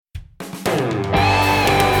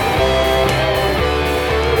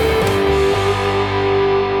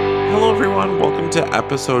everyone. Welcome to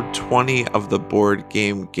episode 20 of the Board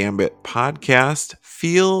Game Gambit podcast.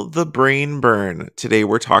 Feel the brain burn. Today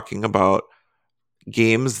we're talking about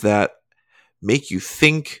games that make you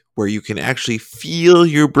think, where you can actually feel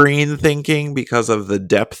your brain thinking because of the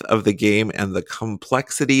depth of the game and the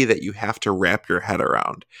complexity that you have to wrap your head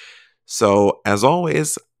around. So, as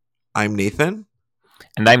always, I'm Nathan.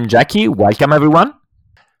 And I'm Jackie. Welcome, everyone.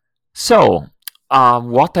 So,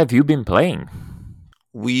 what have you been playing?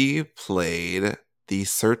 We played The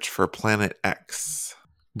Search for Planet X.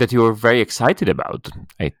 That you were very excited about,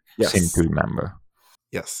 I Yes. seem to remember.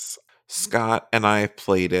 Yes. Scott and I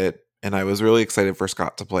played it, and I was really excited for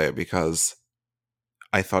Scott to play it because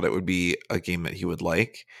I thought it would be a game that he would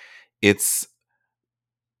like. It's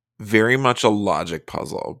very much a logic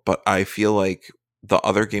puzzle, but I feel like the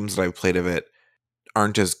other games that I've played of it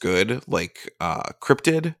aren't as good. Like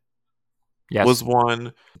Cryptid was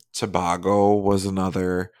one. Tobago was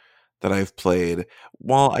another that I've played.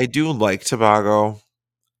 While I do like Tobago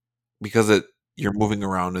because you're moving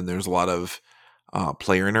around and there's a lot of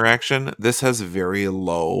player interaction, this has very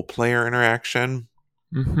low player interaction,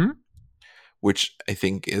 which I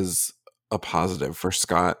think is a positive for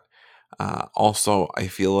Scott. Also, I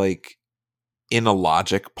feel like in a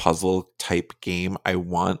logic puzzle type game, I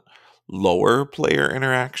want lower player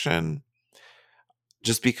interaction,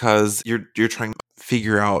 just because you're trying to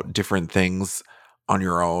figure out different things on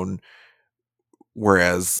your own.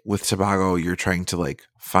 Whereas with Tobago, you're trying to like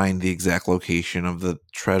find the exact location of the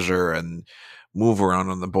treasure and move around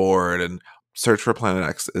on the board. And Search for Planet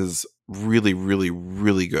X is really, really,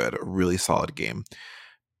 really good. A really solid game.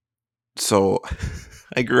 So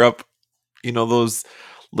I grew up, those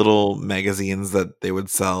little magazines that they would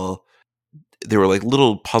sell. They were like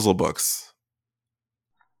little puzzle books.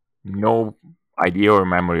 No idea or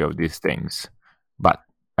memory of these things, but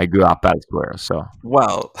I grew up elsewhere, so.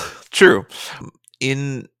 Well, true.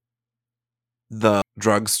 In the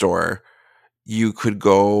drugstore, you could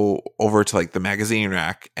go over to like the magazine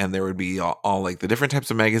rack, and there would be all like the different types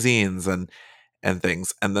of magazines and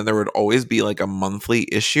things, and then there would always be like a monthly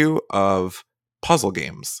issue of puzzle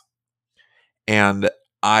games, and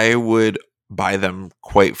I would buy them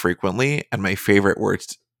quite frequently. And my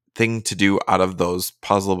favorite thing to do out of those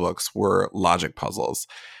puzzle books were logic puzzles.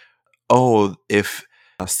 Oh, if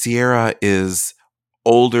Sierra is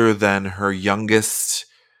older than her youngest,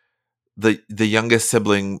 the youngest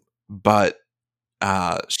sibling, but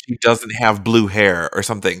she doesn't have blue hair or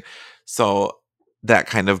something. So that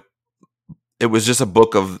kind of, it was just a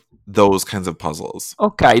book of those kinds of puzzles.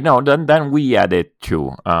 Okay, no, then we had it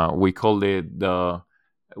too. We called it the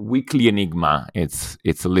Weekly Enigma. It's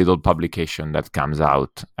a little publication that comes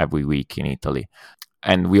out every week in Italy.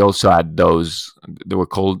 And we also had those, they were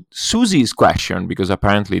called Susie's Question, because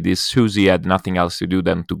apparently this Susie had nothing else to do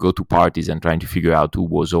than to go to parties and trying to figure out who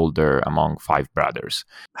was older among 5 brothers.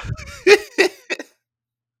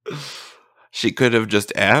 She could have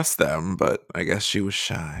just asked them, but I guess she was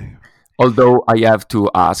shy. Although I have to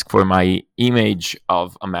ask for my image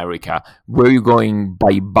of America, were you going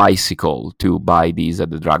by bicycle to buy these at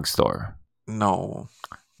the drugstore? No.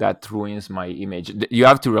 That ruins my image. You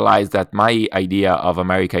have to realize that my idea of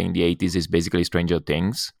America in the 80s is basically Stranger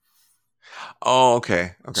Things. Oh,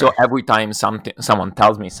 okay. So every time someone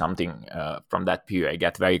tells me something from that period, I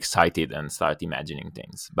get very excited and start imagining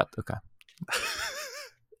things. But okay.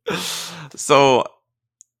 So,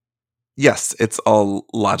 yes, it's a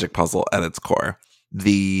logic puzzle at its core.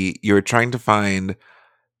 You're trying to find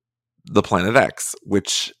the Planet X,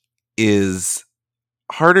 which is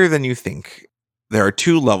harder than you think. There are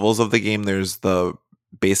 2 levels of the game. There's the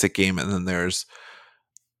basic game, and then there's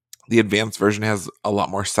the advanced version. Has a lot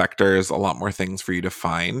more sectors, a lot more things for you to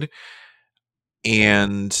find.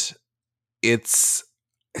 And it's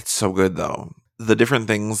so good, though. The different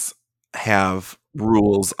things have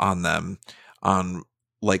rules on them, on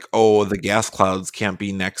like, oh, the gas clouds can't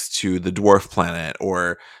be next to the dwarf planet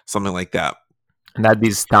or something like that. And that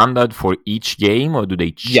is standard for each game, or do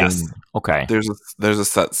they change? Yes. Okay. There's a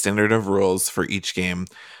set standard of rules for each game.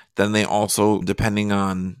 Then they also, depending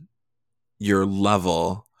on your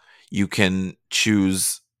level, you can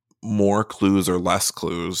choose more clues or less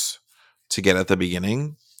clues to get at the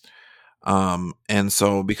beginning. And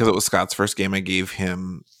so because it was Scott's first game, I gave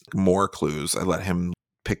him more clues. I let him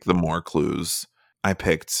pick the more clues. I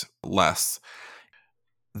picked less.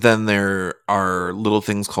 Then there are little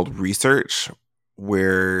things called research,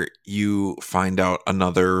 where you find out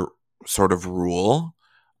another sort of rule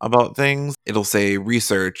about things. It'll say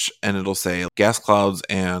research, and it'll say gas clouds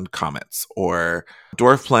and comets, or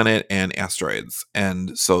dwarf planet and asteroids.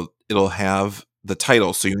 And so it'll have the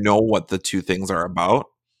title, so you know what the 2 things are about.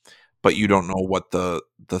 but you don't know what the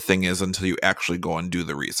thing is until you actually go and do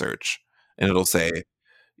the research. And it'll say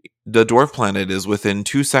the dwarf planet is within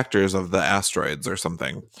 2 sectors of the asteroids or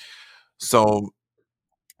something. So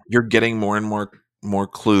you're getting more and more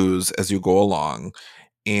clues as you go along,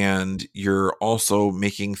 and you're also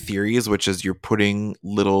making theories, which is you're putting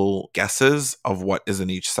little guesses of what is in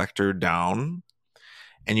each sector down,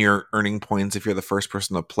 and you're earning points if you're the first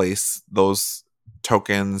person to place those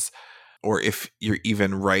tokens, or if you're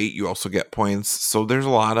even right, you also get points. So there's a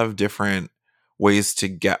lot of different ways to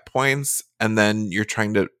get points, and then you're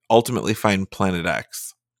trying to ultimately find Planet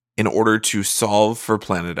X. In order to solve for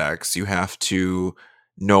Planet X, you have to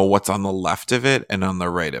know what's on the left of it and on the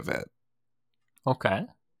right of it. Okay.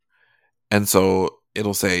 And so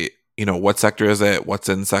it'll say, what sector is it? What's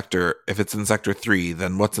in sector? If it's in sector 3,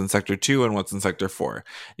 then what's in sector 2 and what's in sector 4?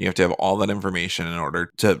 You have to have all that information in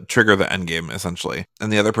order to trigger the end game, essentially.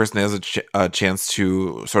 And the other person has a chance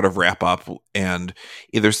to sort of wrap up and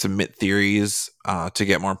either submit theories to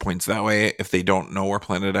get more points that way if they don't know where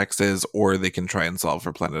Planet X is, or they can try and solve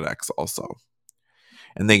for Planet X also.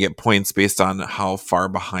 And they get points based on how far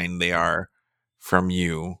behind they are from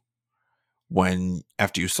you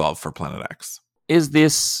after you solve for Planet X. Is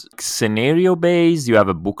this scenario based? You have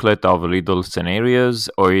a booklet of little scenarios,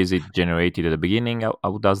 or is it generated at the beginning?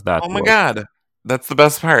 How does that work? Oh my God. That's the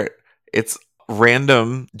best part. It's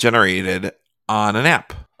random generated on an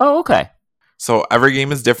app. Oh, okay. So every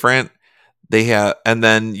game is different. And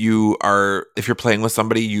then if you're playing with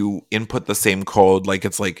somebody, you input the same code, like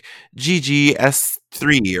it's like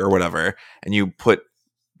GGS3 or whatever, and the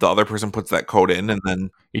other person puts that code in, and then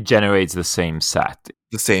it generates the same set.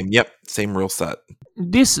 Same rule set.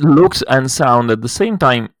 This looks and sounds at the same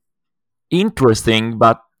time interesting,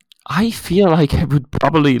 but I feel like I would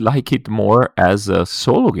probably like it more as a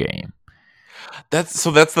solo game. That's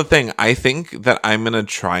the thing. I think that I'm going to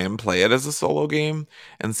try and play it as a solo game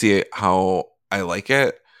and see how I like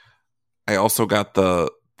it. I also got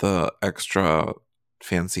the extra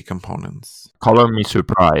fancy components. Color me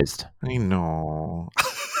surprised. I know.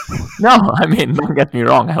 No, I mean, don't get me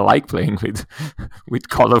wrong. I like playing with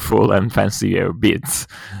colorful and fancier bits,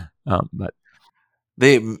 but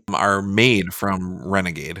they are made from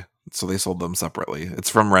Renegade, so they sold them separately. It's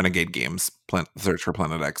from Renegade Games, Search for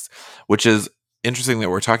Planet X, which is interesting that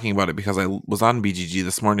we're talking about it because I was on BGG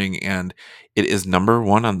this morning and it is number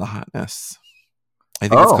 1 on the hotness. I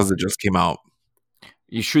think it's because it just came out.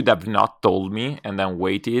 You should have not told me and then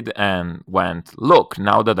waited and went, look,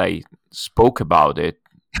 now that I spoke about it,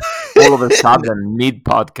 all of a sudden,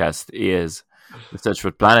 mid-podcast is the Search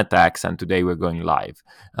for Planet X, and today we're going live.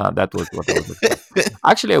 That was what I was expecting.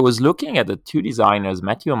 Actually, I was looking at the 2 designers,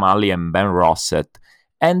 Matthew O'Malley and Ben Rossett,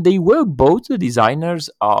 and they were both the designers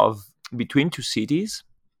of Between Two Cities.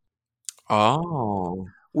 Oh.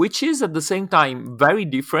 Which is at the same time very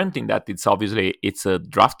different in that it's a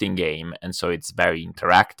drafting game, and so it's very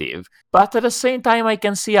interactive. But at the same time, I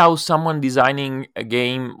can see how someone designing a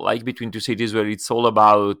game like Between Two Cities, where it's all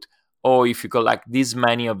about, if you collect this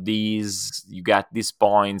many of these, you get these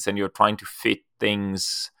points, and you're trying to fit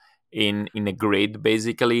things in a grid,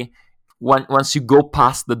 basically. Once you go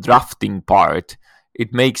past the drafting part,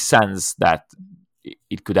 it makes sense that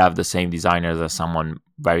it could have the same designers as someone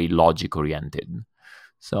very logic-oriented.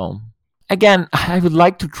 So, again, I would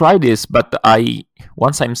like to try this, but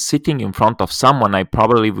once I'm sitting in front of someone, I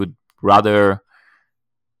probably would rather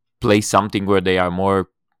play something where they are more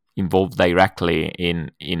involved directly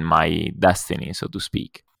in my destiny, so to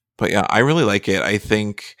speak. But yeah, I really like it. I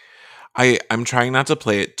think I'm trying not to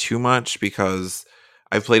play it too much because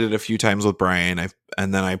I've played it a few times with Brian,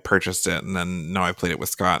 and then I purchased it, and then now I played it with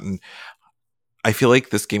Scott, and I feel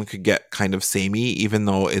like this game could get kind of samey, even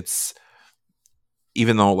though,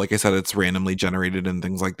 like I said, it's randomly generated and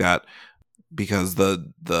things like that, because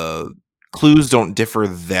the clues don't differ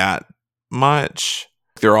that much.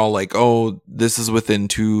 They're all like, oh, this is within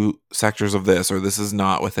 2 sectors of this, or this is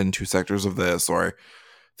not within 2 sectors of this, or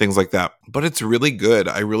things like that. But it's really good.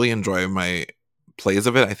 I really enjoy my plays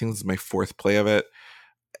of it. I think this is my 4th play of it.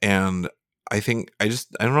 And I think I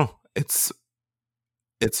don't know. It's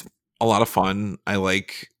a lot of fun. I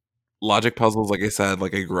like logic puzzles, like I said,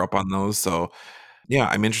 like I grew up on those. So yeah,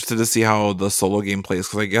 I'm interested to see how the solo game plays,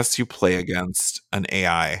 because I guess you play against an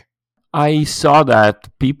AI. I saw that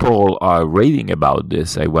people are raving about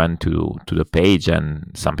this. I went to the page,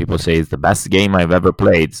 and some people say it's the best game I've ever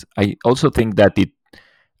played. I also think that it,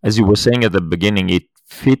 as you were saying at the beginning, it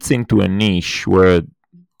fits into a niche where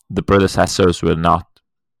the predecessors were not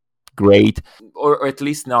great, or at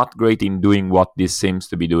least not great in doing what this seems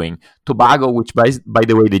to be doing. Tobago, which by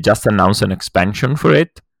the way, they just announced an expansion for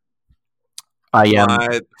it.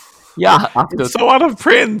 Yeah, after It's so out of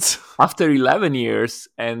print. after 11 years,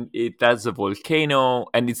 and it has a volcano,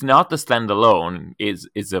 and it's not a standalone.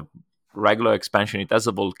 It's a regular expansion. It has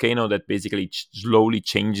a volcano that basically slowly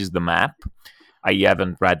changes the map. I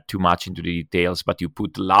haven't read too much into the details, but you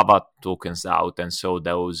put lava tokens out, and so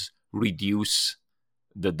those reduce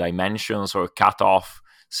the dimensions or cut off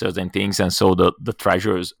certain things, and so the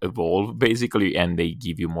treasures evolve basically, and they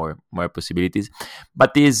give you more possibilities.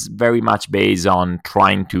 But is very much based on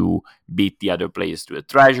trying to beat the other players to a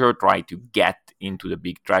treasure, try to get into the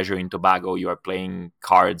big treasure. In Tobago, you are playing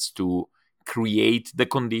cards to create the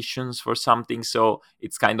conditions for something, so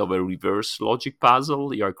it's kind of a reverse logic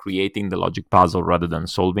puzzle. You're creating the logic puzzle rather than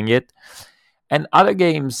solving it. And other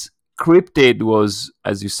games, Cryptid was,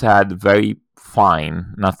 as you said, very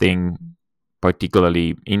fine, nothing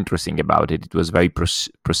particularly interesting about it. It was very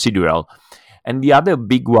procedural. And the other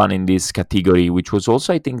big one in this category, which was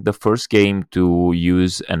also, I think, the first game to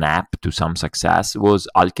use an app to some success, was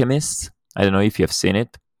Alchemist. I don't know if you have seen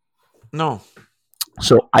it. No.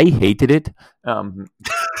 So I hated it.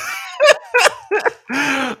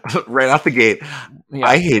 Right off the gate, Yeah.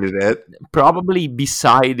 I hated it. Probably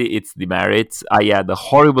beside its demerits, I had a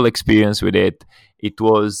horrible experience with it.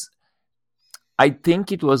 I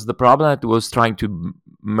think it was the problem that it was trying to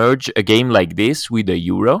merge a game like this with a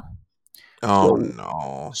Euro. Oh,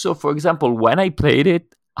 no. So, for example, when I played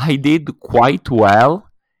it, I did quite well,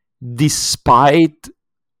 despite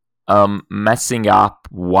messing up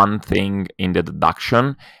one thing in the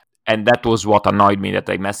deduction. And that was what annoyed me, that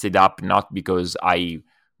I messed it up, not because I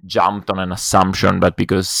jumped on an assumption, but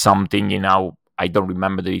because something, I don't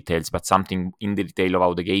remember the details, but something in the detail of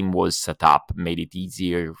how the game was set up made it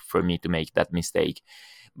easier for me to make that mistake.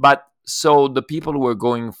 But so the people who were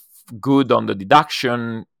going good on the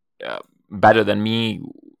deduction, better than me.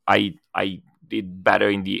 I did better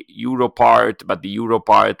in the Euro part, but the Euro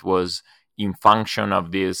part was in function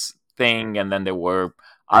of this thing, and then there were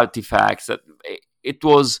artifacts. That it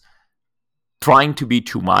was trying to be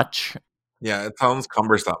too much. Yeah, it sounds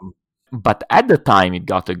cumbersome. But at the time, it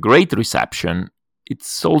got a great reception.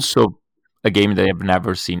 It's also a game that I've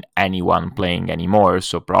never seen anyone playing anymore,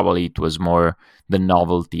 so probably it was more the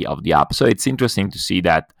novelty of the app. So it's interesting to see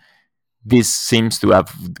that this seems to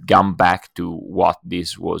have gone back to what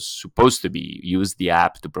this was supposed to be. Use the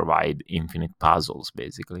app to provide infinite puzzles,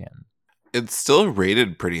 basically. And It's still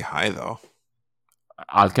rated pretty high, though.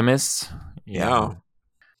 Alchemist, Yeah.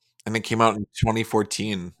 And it came out in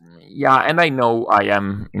 2014. Yeah, and I know I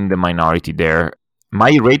am in the minority there.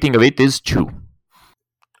 My rating of it is 2.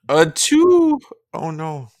 2? Oh,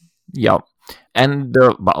 no. Yeah. And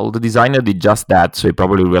the designer did just that, so he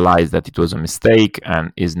probably realized that it was a mistake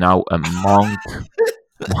and is now a monk.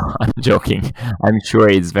 I'm joking. I'm sure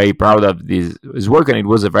he's very proud of his work, and it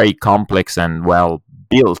was a very complex and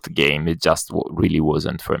well-built game. It just really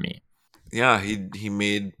wasn't for me. Yeah, he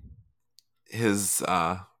made his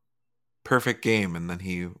perfect game, and then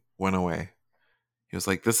he went away. He was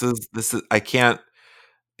like, this is I can't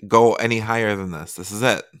go any higher than this. This is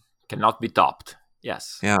it. Cannot be topped.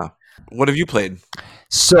 Yes. Yeah. What have you played?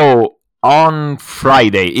 So on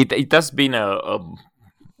Friday, it has been a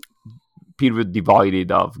period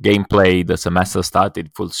divided of gameplay. The semester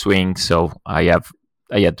started full swing, so I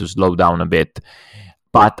had to slow down a bit.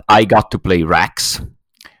 But I got to play Rex,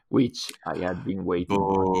 which I had been waiting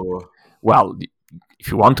for. Well, if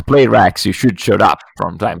you want to play Rex, you should show up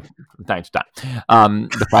from time to time.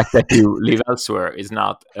 The fact that you live elsewhere is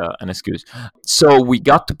not an excuse. So we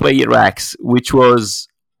got to play Rex,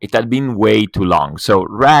 it had been way too long. So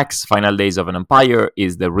Rex, Final Days of an Empire,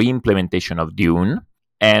 is the re-implementation of Dune.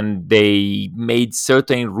 And they made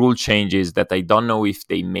certain rule changes that I don't know if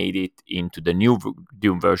they made it into the new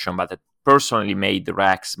Dune version, but that personally made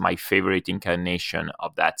Rex my favorite incarnation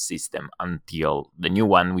of that system until the new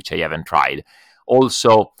one, which I haven't tried.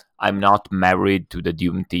 Also, I'm not married to the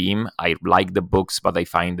Dune team. I like the books, but I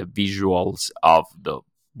find the visuals of the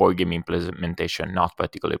board game implementation not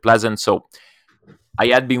particularly pleasant. So I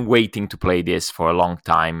had been waiting to play this for a long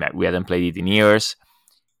time. We hadn't played it in years.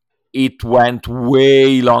 It went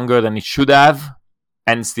way longer than it should have,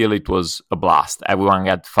 and still it was a blast. Everyone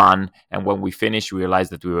had fun, and when we finished, we realized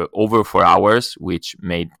that we were over 4 hours, which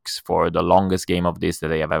makes for the longest game of this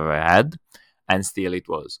that I have ever had, and still it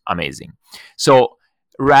was amazing. So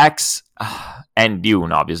Rex and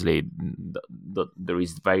Dune, obviously, there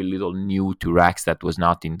is very little new to Rex that was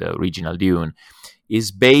not in the original Dune, is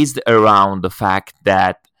based around the fact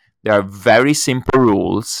that there are very simple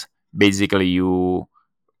rules. Basically, you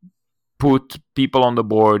put people on the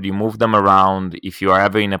board, you move them around. If you are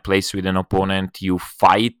ever in a place with an opponent, you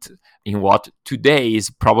fight in what today is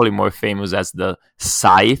probably more famous as the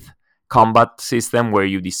Scythe, combat system where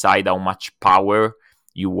you decide how much power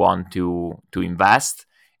you want to invest,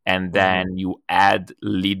 and then you add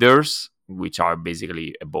leaders, which are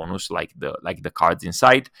basically a bonus like the cards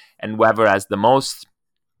inside, and whoever has the most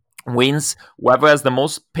wins. Whoever has the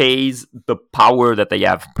most pays the power that they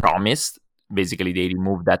have promised. Basically, they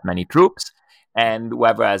remove that many troops, and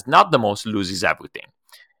whoever has not the most loses everything.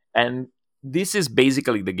 And this is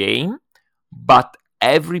basically the game, but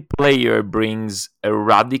every player brings a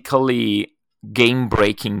radically game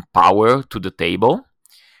breaking power to the table.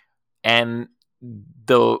 And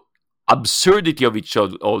the absurdity of each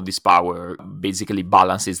of all this power basically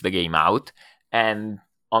balances the game out. And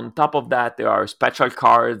on top of that, there are special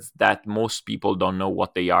cards that most people don't know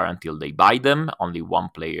what they are until they buy them. Only one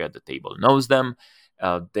player at the table knows them.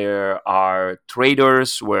 There are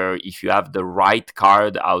traders where if you have the right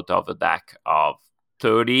card out of a deck of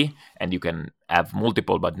 30, and you can have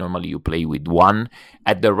multiple, but normally you play with one,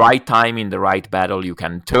 at the right time in the right battle, you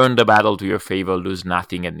can turn the battle to your favor, lose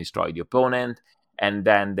nothing, and destroy the opponent. And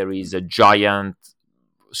then there is a giant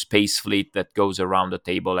space fleet that goes around the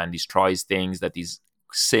table and destroys things, that is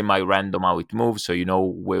semi-random how it moves, so you know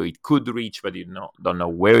where it could reach, but you don't know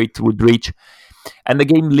where it would reach. And the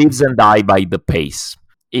game lives and dies by the pace.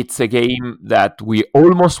 It's a game that we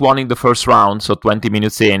almost won in the first round, so 20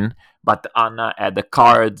 minutes in, but Anna had a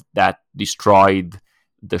card that destroyed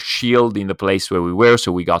the shield in the place where we were,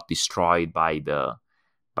 so we got destroyed by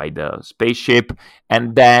the spaceship.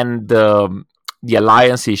 And then the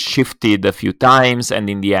alliances shifted a few times, and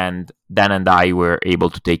in the end, Dan and I were able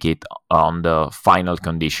to take it on the final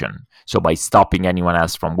condition. So by stopping anyone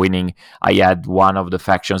else from winning, I had one of the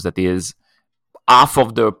factions that is half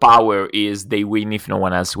of their power is they win if no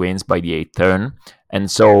one else wins by the 8th turn. And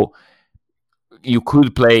so you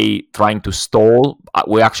could play trying to stall.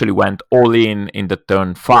 We actually went all in the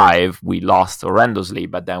turn 5. We lost horrendously,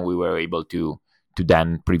 but then we were able to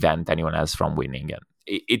then prevent anyone else from winning. And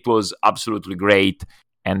it was absolutely great,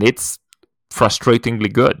 and it's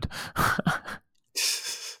frustratingly good.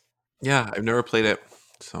 Yeah, I've never played it,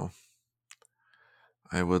 so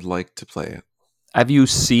I would like to play it. Have you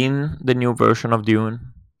seen the new version of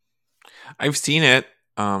Dune? I've seen it.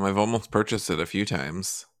 I've almost purchased it a few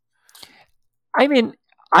times. I mean,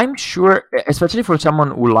 I'm sure, especially for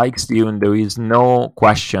someone who likes Dune, there is no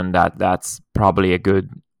question that that's probably a good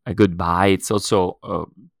buy. It's also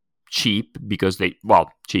cheap because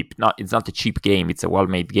cheap. It's not a cheap game. It's a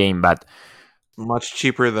well-made game, but much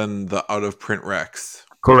cheaper than the out-of-print Rex.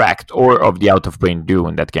 Correct, or of the out-of-print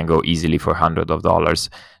Dune that can go easily for hundreds of dollars.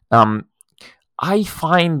 I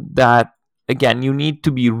find that, again, you need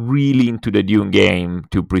to be really into the Dune game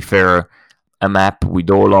to prefer a map with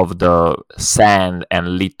all of the sand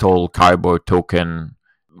and little cardboard token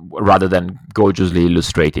rather than gorgeously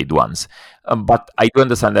illustrated ones. But I do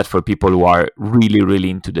understand that for people who are really, really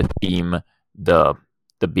into the theme, the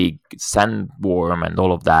big sandworm and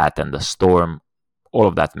all of that, and the storm, all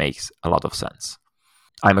of that makes a lot of sense.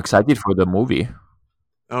 I'm excited for the movie.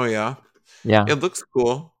 Oh yeah, yeah, it looks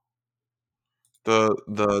cool.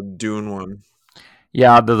 The Dune one.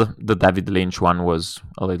 Yeah, the David Lynch one was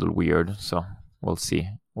a little weird, so we'll see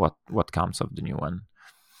what comes of the new one.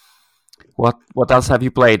 What else have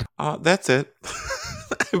you played? That's it.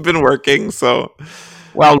 I've been working, so.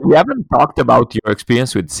 Well, we haven't talked about your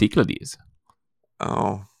experience with Cyclades.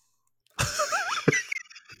 Oh.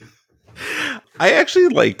 I actually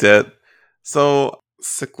liked it. So,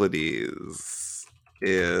 Cyclades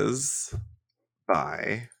is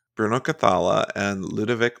by Bruno Cathala and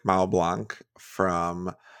Ludovic Maublanc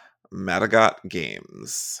from Madagot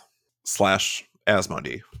Games /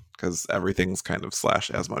 Asmodee, because everything's kind of /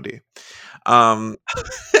 Asmodee.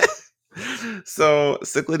 So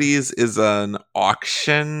Cyclades is an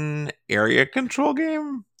auction area control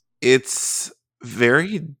game. It's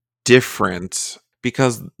very different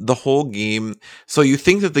because the whole game, so you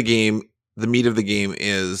think that the meat of the game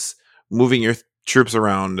is moving your troops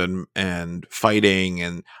around and fighting,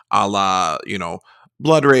 and a la,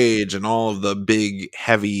 Blood Rage and all of the big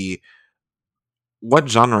heavy. What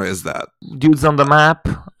genre is that? Dudes on the Map,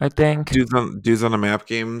 I think. Dudes on a Map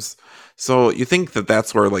games. So you think that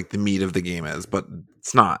that's where like the meat of the game is, but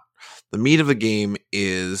it's not. The meat of the game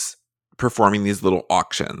is performing these little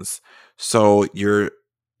auctions. So you're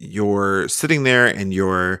sitting there and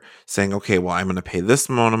you're saying, okay, well, I'm going to pay this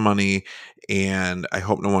amount of money and I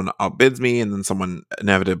hope no one outbids me. And then someone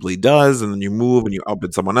inevitably does. And then you move and you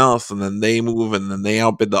outbid someone else. And then they move and then they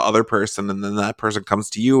outbid the other person. And then that person comes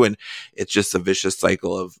to you. And it's just a vicious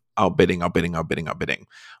cycle of outbidding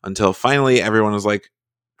until finally everyone is like,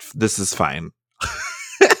 this is fine.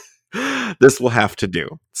 This will have to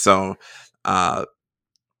do. So,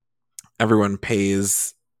 everyone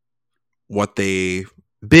pays what they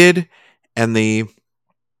bid, and they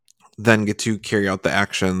then get to carry out the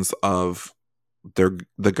actions of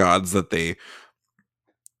the gods that they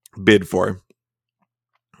bid for.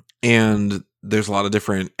 And there's a lot of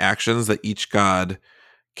different actions that each god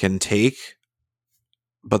can take,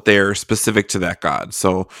 but they're specific to that god.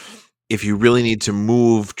 So if you really need to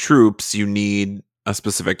move troops, you need a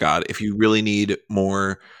specific god. If you really need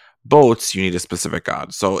more boats, you need a specific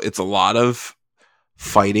god. So it's a lot of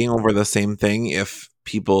fighting over the same thing if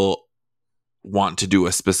people want to do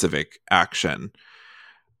a specific action.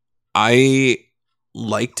 I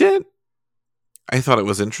liked it. I thought it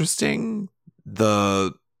was interesting.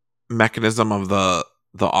 The mechanism of the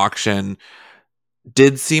auction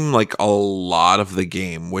did seem like a lot of the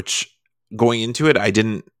game, which going into it I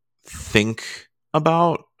didn't think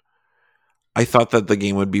about. I thought that the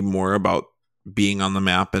game would be more about being on the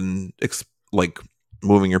map and like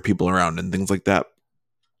moving your people around and things like that.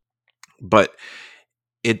 But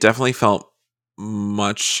it definitely felt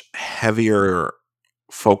much heavier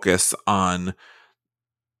focus on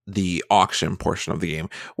the auction portion of the game,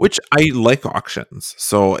 which I like auctions.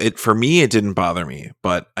 So for me, it didn't bother me.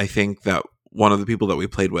 But I think that one of the people that we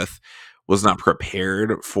played with was not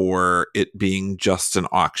prepared for it being just an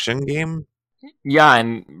auction game. Yeah,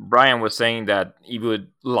 and Brian was saying that he would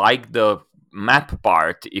like the map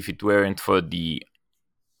part if it weren't for the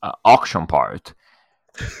auction part.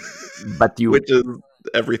 But which is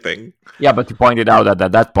everything. Yeah, but you pointed out that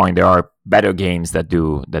at that point there are better games that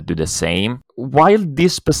do the same. While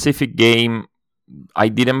this specific game,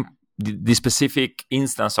 the specific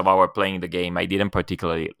instance of our playing the game, I didn't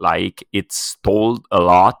particularly like. It stalled a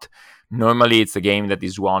lot. Normally, it's a game that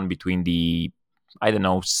is won between the, I don't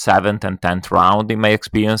know, 7th and 10th round. In my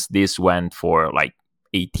experience, this went for like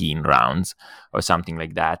 18 rounds or something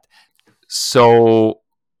like that. So,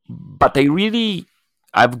 but I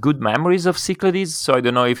have good memories of Cyclades, so I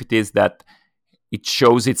don't know if it is that it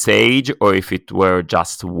shows its age or if it were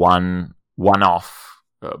just one-off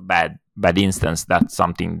bad instance that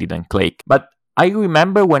something didn't click. But I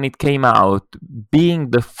remember when it came out being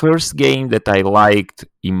the first game that I liked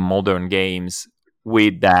in modern games,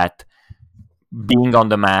 with that being on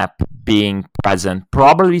the map, being present,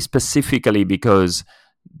 probably specifically because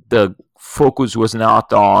the focus was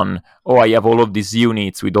not on, oh, I have all of these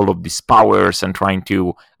units with all of these powers and trying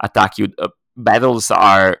to attack you. Battles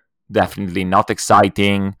are definitely not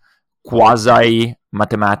exciting,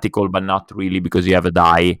 quasi-mathematical, but not really because you have a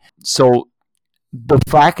die. So the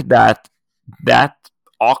fact that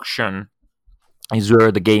auction is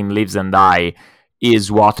where the game lives and die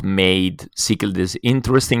is what made Cyclades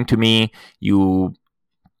interesting to me. You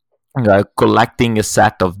collecting a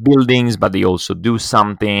set of buildings, but they also do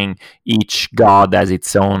something. Each god has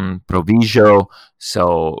its own proviso.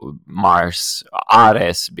 So Mars,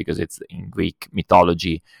 Ares, because it's in Greek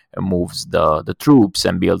mythology, moves the troops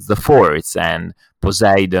and builds the forts, and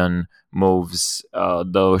Poseidon moves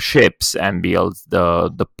the ships and builds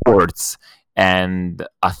the ports, and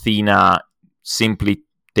Athena simply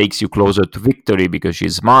takes you closer to victory because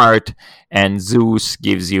she's smart, and Zeus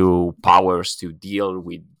gives you powers to deal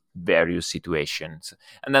with various situations.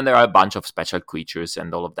 And then there are a bunch of special creatures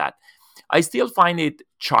and all of that. I still find it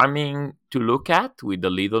charming to look at with the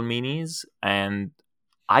little minis, and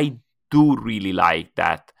I do really like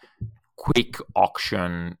that quick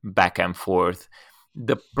auction back and forth.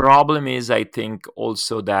 The problem is, I think,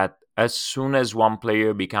 also that as soon as one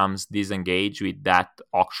player becomes disengaged with that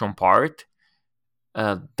auction part,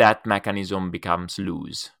 that mechanism becomes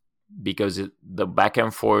loose, because the back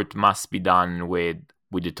and forth must be done with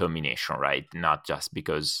determination, right? Not just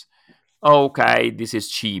because, oh, okay, this is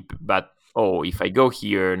cheap, but if I go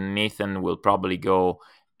here, Nathan will probably go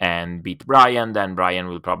and beat Brian, then Brian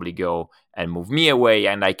will probably go and move me away,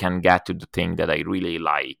 and I can get to the thing that I really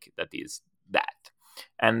like, that is that.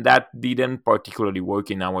 And that didn't particularly work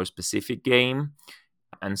in our specific game,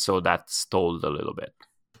 and so that stalled a little bit.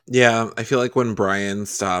 Yeah, I feel like when Brian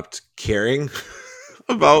stopped caring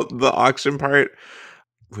about the auction part,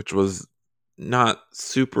 which was not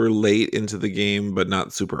super late into the game, but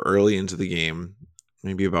not super early into the game,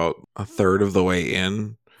 maybe about a third of the way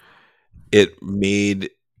in, it made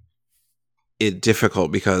it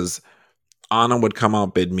difficult because Anna would come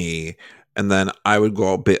outbid me, and then I would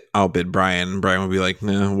go outbid Brian. Brian would be like,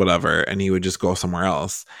 nah, whatever, and he would just go somewhere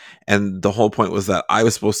else. And the whole point was that I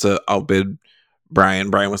was supposed to outbid Brian.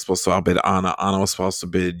 Brian was supposed to outbid Anna. Anna was supposed to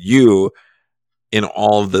bid you, in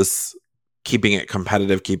all of this, keeping it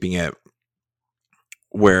competitive, keeping it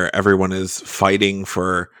where everyone is fighting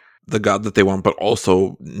for the god that they want, but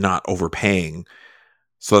also not overpaying.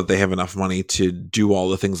 so that they have enough money to do all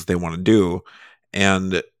the things that they want to do.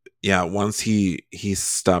 And yeah, once he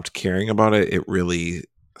stopped caring about it, it really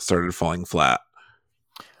started falling flat.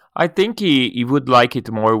 I think he would like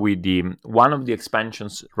it more with the one of the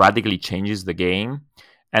expansions radically changes the game,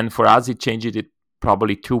 and for us it changes it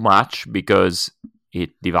probably too much because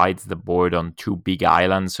it divides the board on two big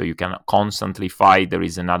islands, so you can constantly fight. There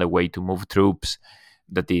is another way to move troops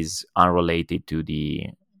that is unrelated to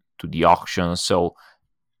the auction, so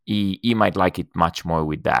he might like it much more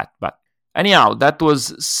with that. But anyhow, that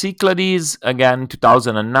was Cyclades, again,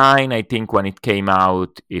 2009. I think when it came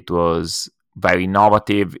out, it was very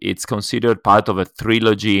innovative. It's considered part of a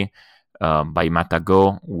trilogy by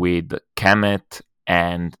Matagot with Kemet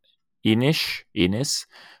and Inis,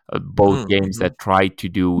 both games that try to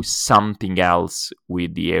do something else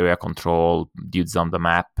with the area control, dudes on the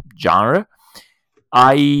map genre.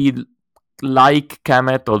 I like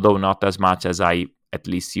Kemet, although not as much as I at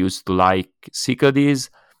least used to like Cyclades,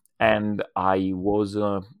 and I was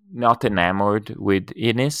not enamored with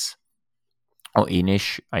Inis or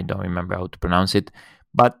Inish. I don't remember how to pronounce it,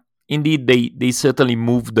 but indeed they certainly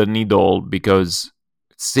moved the needle because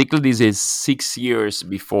Cyclades is 6 years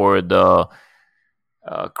before the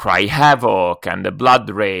Cry Havoc and the Blood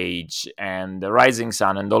Rage and the Rising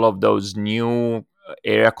Sun and all of those new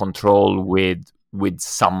area control with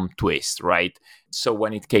some twist, right? So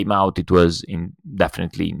when it came out, it was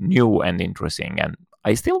definitely new and interesting, and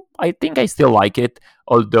I think I still like it,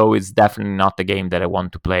 although it's definitely not a game that I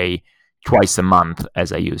want to play twice a month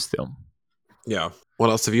as I used to. Yeah. What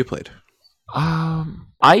else have you played?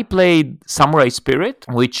 I played Samurai Spirit,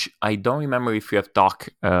 which I don't remember if you have talked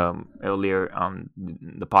earlier on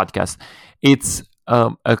the podcast. It's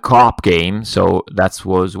a co-op game, so that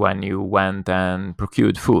was when you went and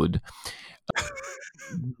procured food.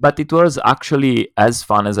 But it was actually as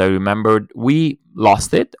fun as I remembered. We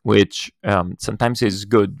lost it, which sometimes is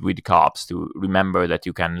good with co-ops to remember that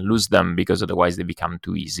you can lose them because otherwise they become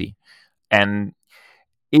too easy. And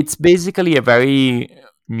it's basically a very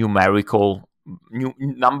numerical,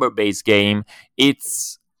 number-based game.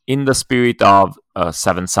 It's in the spirit of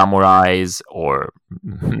Seven Samurais or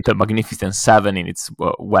the Magnificent Seven in its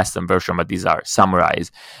Western version, but these are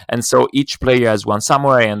samurais. And so each player has one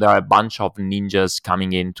samurai, and there are a bunch of ninjas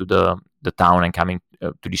coming into the town and coming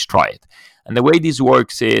to destroy it. And the way this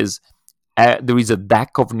works is there is a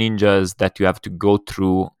deck of ninjas that you have to go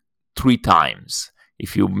through 3 times.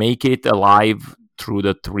 If you make it alive through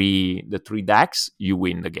the three decks, you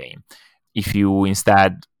win the game. If you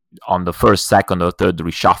instead on the first, second, or third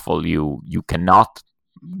reshuffle you cannot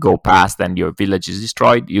go past and your village is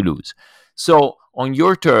destroyed, you lose. So on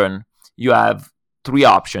your turn, you have 3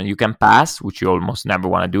 options. You can pass, which you almost never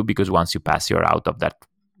want to do because once you pass, you're out of that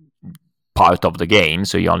part of the game.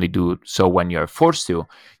 So you only do so when you're forced to.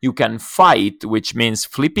 You can fight, which means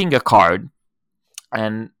flipping a card,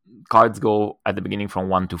 and cards go at the beginning from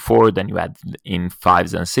 1 to 4, then you add in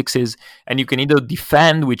 5s and 6s, and you can either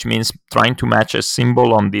defend, which means trying to match a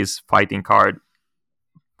symbol on this fighting card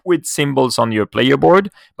with symbols on your player board,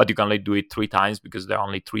 but you can only do it 3 times because there are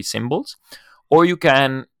only 3 symbols, or you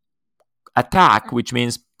can attack, which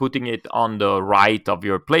means putting it on the right of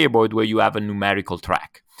your player board where you have a numerical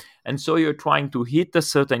track. And so you're trying to hit a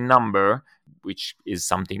certain number, which is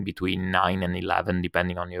something between 9 and 11,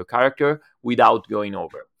 depending on your character, without going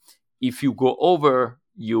over. If you go over,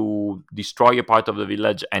 you destroy a part of the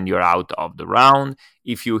village and you're out of the round.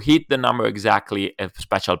 If you hit the number exactly, a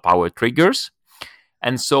special power triggers.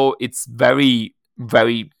 And so it's very,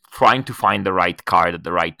 very trying to find the right card at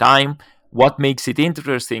the right time. What makes it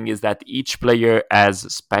interesting is that each player has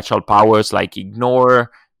special powers like ignore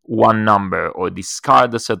one number or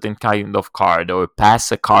discard a certain kind of card or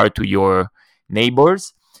pass a card to your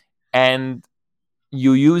neighbors. And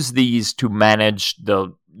you use these to manage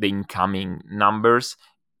the incoming numbers.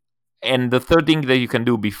 And the third thing that you can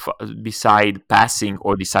do beside passing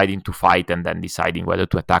or deciding to fight and then deciding whether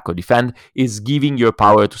to attack or defend is giving your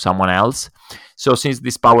power to someone else. So since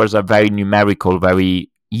these powers are very numerical, very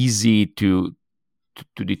easy to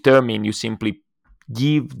determine, you simply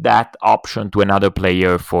give that option to another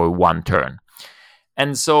player for 1 turn.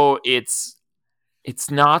 And so it's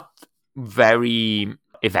not very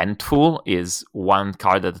eventful, is 1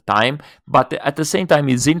 card at a time, but at the same time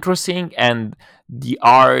it's interesting, and the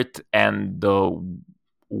art and the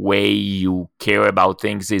way you care about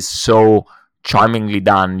things is so charmingly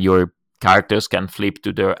done. Your characters can flip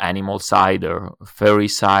to their animal side or furry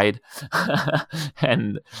side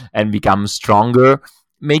and become stronger.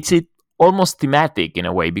 Makes it almost thematic in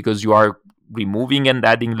a way because you are removing and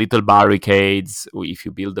adding little barricades. If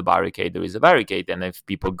you build a barricade, there is a barricade, and if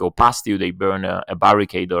people go past you, they burn a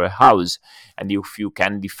barricade or a house. And if you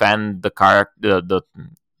can defend the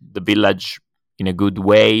village in a good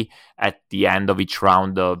way, at the end of each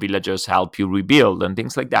round, the villagers help you rebuild and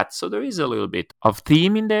things like that. So there is a little bit of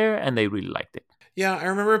theme in there, and I really liked it. Yeah, I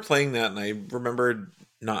remember playing that, and I remember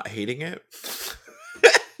not hating it,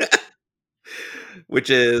 which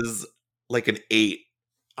is like an 8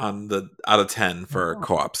 on the out of 10 for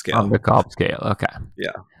co-op scale. On the co-op scale, okay.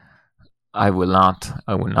 Yeah. I will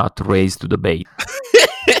not raise to the bait.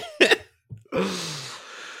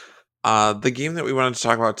 The game that we wanted to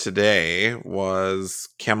talk about today was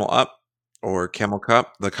Camel Up, or Camel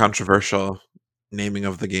Cup, the controversial naming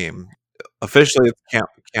of the game. Officially, it's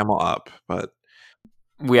Camel Up, but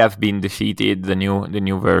we have been defeated. The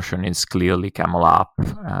new version is clearly Camel Up,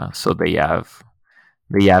 so they have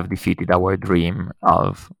defeated our dream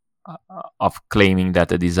of claiming that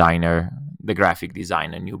the graphic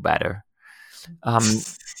designer, knew better.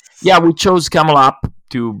 Yeah, we chose Camel Up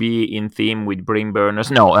to be in theme with Brain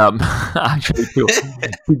Burners. No, actually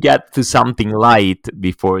to get to something light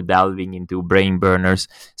before delving into Brain Burners.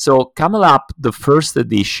 So Camel Up, the first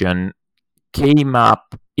edition, came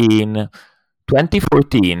up in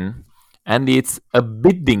 2014, and it's a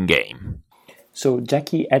bidding game. So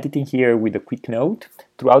Jackie editing here with a quick note.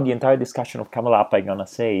 Throughout the entire discussion of Camel Up, I'm gonna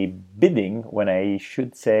say bidding when I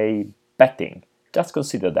should say betting. Just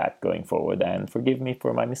consider that going forward, and forgive me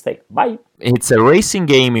for my mistake. Bye! It's a racing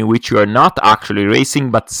game in which you are not actually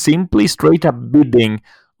racing, but simply straight up bidding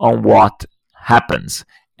on what happens.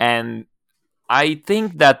 And I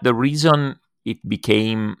think that the reason it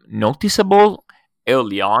became noticeable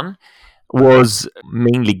early on was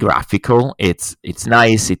mainly graphical. It's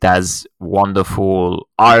nice. It has wonderful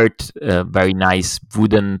art, very nice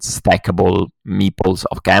wooden stackable meeples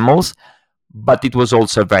of camels. But it was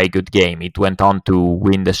also a very good game. It went on to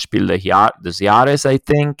win the Spiel des Jahres, I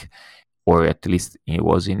think, or at least it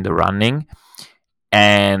was in the running,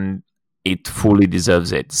 and it fully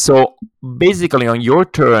deserves it. So basically, on your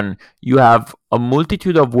turn, you have a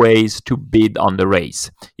multitude of ways to bid on the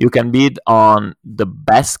race. You can bid on the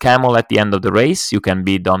best camel at the end of the race, you can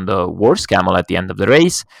bid on the worst camel at the end of the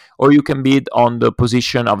race, or you can bid on the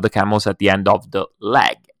position of the camels at the end of the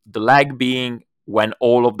leg. The leg being when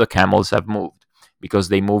all of the camels have moved, because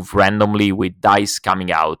they move randomly with dice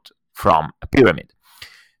coming out from a pyramid.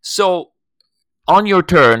 So on your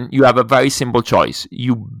turn, you have a very simple choice.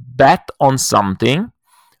 You bet on something,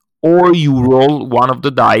 or you roll one of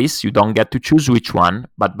the dice. You don't get to choose which one,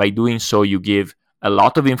 but by doing so, you give a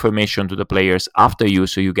lot of information to the players after you,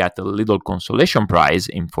 so you get a little consolation prize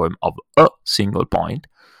in form of a single point.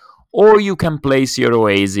 Or you can place your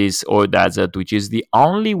oasis or desert, which is the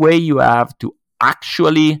only way you have to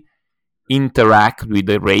actually interact with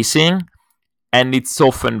the racing, and it's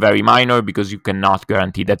often very minor because you cannot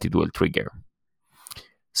guarantee that it will trigger.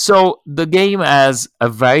 So the game has a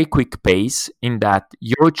very quick pace in that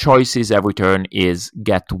your choices every turn is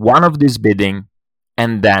get one of this bidding,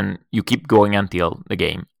 and then you keep going until the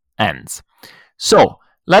game ends. So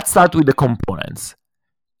let's start with the components.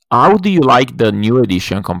 How do you like the new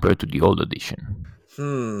edition compared to the old edition?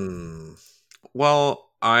 Well,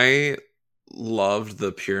 I loved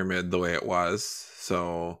the pyramid the way it was.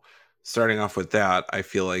 So starting off with that, I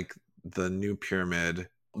feel like the new pyramid,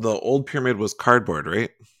 the old pyramid was cardboard, right?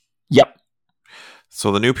 Yep.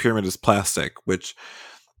 So the new pyramid is plastic, which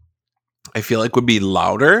I feel like would be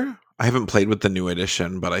louder. I haven't played with the new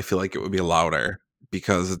edition, but I feel like it would be louder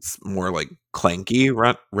because it's more like clanky,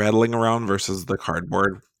 rattling around versus the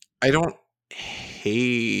cardboard. I don't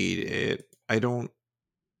hate it. I don't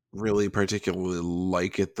really particularly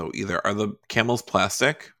like it though either. Are the camels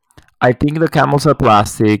plastic? I think the camels are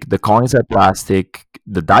plastic, the coins are plastic,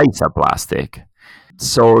 the dice are plastic.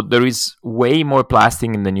 So there is way more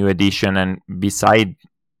plastic in the new edition, and beside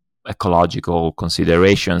ecological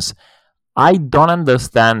considerations, I don't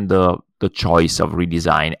understand the choice of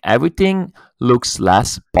redesign. Everything looks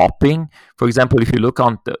less popping. For example, if you look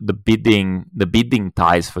on the bidding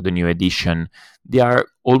ties for the new edition, they are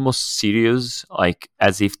almost serious, like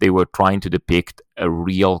as if they were trying to depict a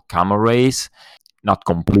real camel race. Not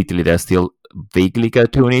completely, they're still vaguely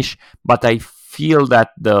cartoonish, but I feel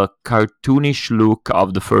that the cartoonish look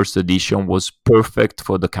of the first edition was perfect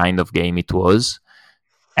for the kind of game it was.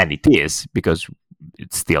 And it is, because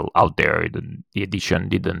it's still out there. The edition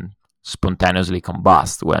didn't spontaneously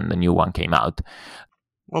combust when the new one came out.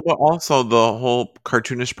 Well, but also the whole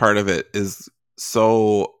cartoonish part of it is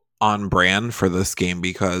so on brand for this game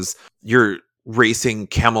because you're racing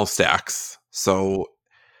camel stacks. So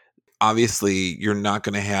obviously you're not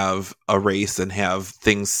going to have a race and have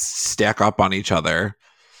things stack up on each other.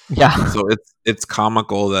 Yeah. So it's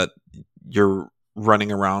comical that you're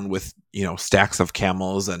running around with, stacks of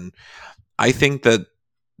camels, and I think that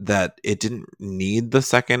it didn't need the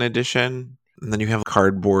second edition. And then you have a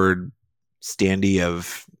cardboard standee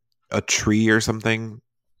of a tree or something.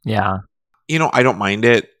 Yeah. I don't mind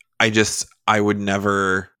it. I would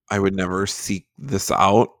never seek this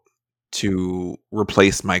out to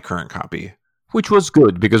replace my current copy. Which was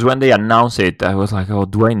good, because when they announced it, I was like, oh,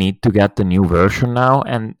 do I need to get the new version now?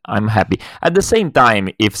 And I'm happy. At the same time,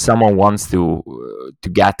 if someone wants to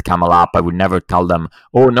get Camel Up, I would never tell them,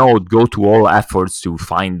 oh no, go to all efforts to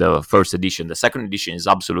find the first edition. The second edition is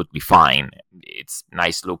absolutely fine. It's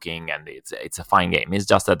nice looking and it's a fine game. It's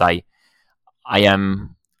just that I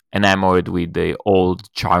am enamored with the old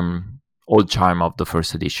charm of the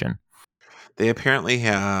first edition. They apparently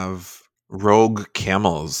have rogue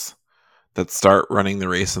camels that start running the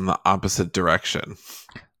race in the opposite direction.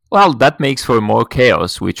 Well, that makes for more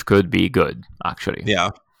chaos, which could be good, actually.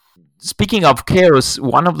 Yeah. Speaking of chaos,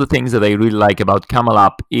 one of the things that I really like about Camel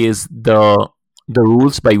Up is the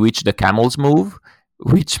rules by which the camels move,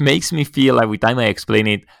 which makes me feel every time I explain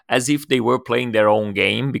it as if they were playing their own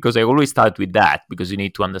game, because I always start with that, because you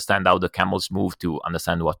need to understand how the camels move to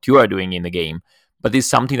understand what you are doing in the game. But it's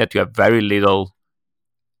something that you have very little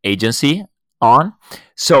agency on.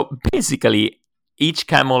 So basically, each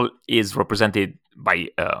camel is represented by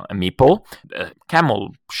a meeple, a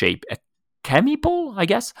camel shape, a cameeple, I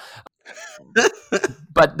guess.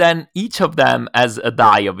 But then each of them has a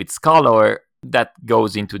die of its color that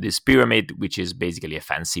goes into this pyramid, which is basically a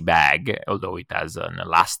fancy bag, although it has an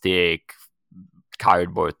elastic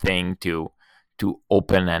cardboard thing to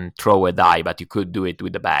open and throw a die, but you could do it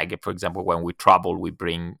with the bag. For example, when we travel, we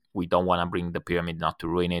don't want to bring the pyramid not to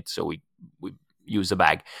ruin it, so we use a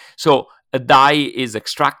bag. So a die is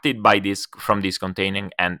extracted from this container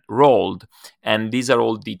and rolled, and these are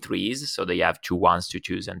all D3s, so they have 2 1s to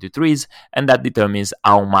choose and 2 3s, and that determines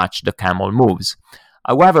how much the camel moves.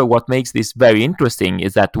 However, what makes this very interesting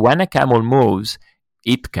is that when a camel moves,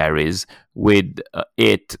 it carries with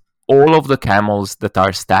it all of the camels that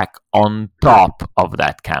are stacked on top of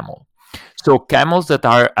that camel. So camels that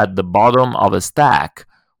are at the bottom of a stack,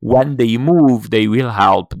 when they move, they will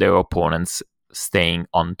help their opponents staying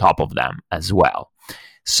on top of them as well.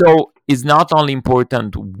 So it's not only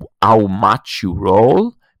important how much you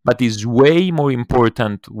roll, but it's way more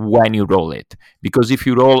important when you roll it. Because if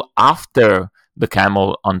you roll after the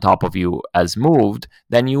camel on top of you has moved,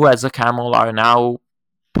 then you as a camel are now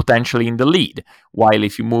potentially in the lead. While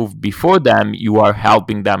if you move before them, you are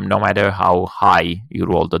helping them no matter how high you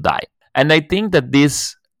roll the die. And I think that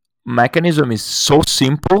this mechanism is so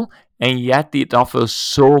simple, and yet it offers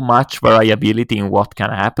so much variability in what can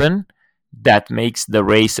happen that makes the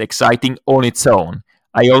race exciting on its own.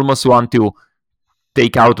 I almost want to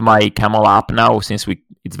take out my Camel Up now, since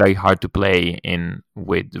it's very hard to play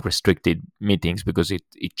with restricted meetings because it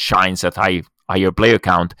shines at higher player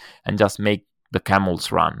count, and just make the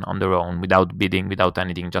camels run on their own without bidding, without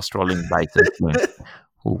anything, just rolling dice and seeing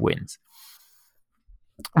who wins.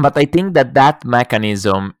 But I think that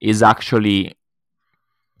mechanism is actually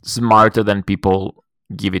smarter than people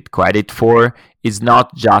give it credit for. It's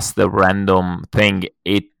not just a random thing.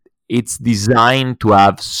 It's designed to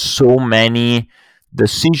have so many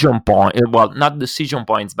decision points. Well, not decision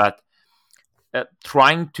points, but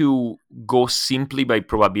trying to go simply by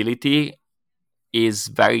probability is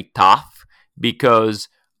very tough, because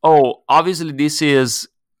obviously this is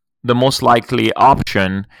the most likely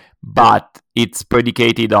option, but it's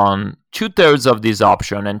predicated on 2/3 of this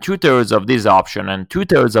option and 2/3 of this option and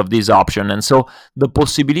 2/3 of this option, and so the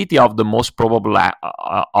possibility of the most probable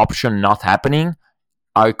option not happening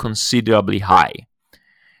are considerably high.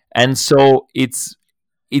 And so it's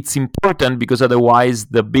important, because otherwise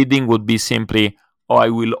the bidding would be simply, I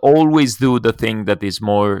will always do the thing that is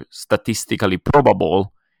more statistically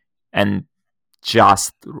probable, and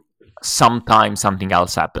just sometimes something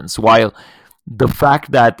else happens. While the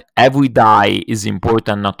fact that every die is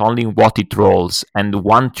important, not only in what it rolls, and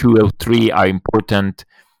 1, 2, or 3 are important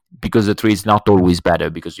because the 3 is not always better,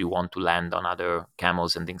 because you want to land on other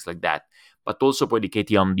camels and things like that, but also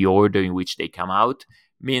predicated on the order in which they come out,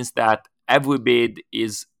 means that every bid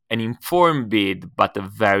is an informed bid, but a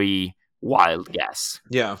very wild guess.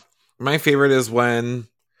 Yeah. My favorite is when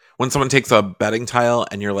someone takes a betting tile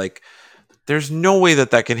and you're like, there's no way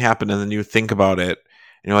that can happen, and then you think about it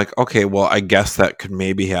and you're like, okay, well, I guess that could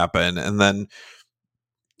maybe happen, and then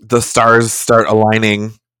the stars start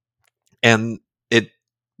aligning and it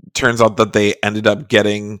turns out that they ended up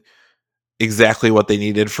getting exactly what they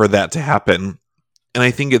needed for that to happen. And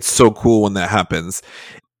I think it's so cool when that happens.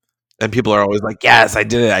 And people are always like, yes, I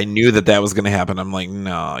did it. I knew that that was going to happen. I'm like,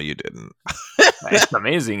 no, you didn't. It's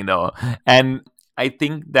amazing though. And I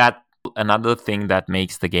think that another thing that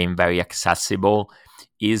makes the game very accessible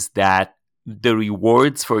is that the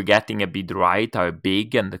rewards for getting a bid right are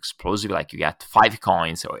big and explosive. Like you get 5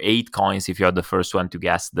 coins or 8 coins if you're the first one to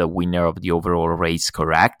guess the winner of the overall race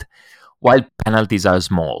correct, while penalties are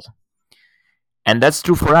small. And that's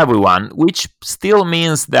true for everyone, which still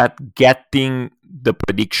means that getting the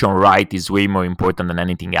prediction right is way more important than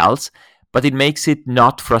anything else. But it makes it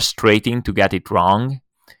not frustrating to get it wrong.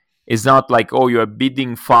 It's not like, oh, you're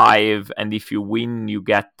bidding 5, and if you win, you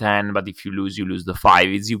get 10, but if you lose the 5.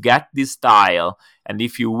 It's you get this tile, and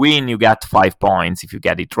if you win, you get 5 points if you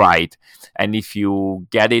get it right. And if you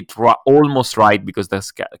get it almost right because the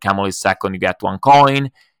camel is second, you get 1 coin.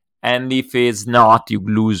 And if it's not, you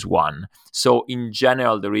lose 1. So in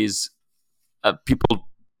general, there is people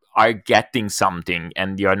are getting something,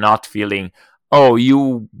 and you're not feeling, oh,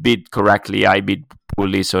 you bid correctly, I bid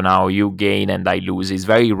poorly, so now you gain and I lose. It's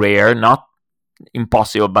very rare, not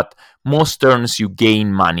impossible, but most turns you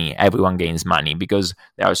gain money. Everyone gains money because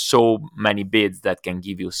there are so many bids that can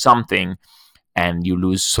give you something, and you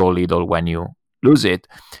lose so little when you lose it.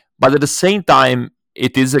 But at the same time,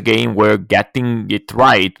 it is a game where getting it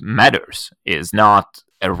right matters. It's not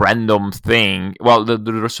a random thing. Well, the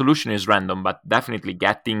resolution is random, but definitely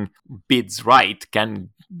getting bids right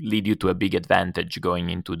can lead you to a big advantage going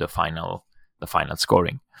into the final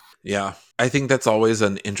scoring. Yeah. I think that's always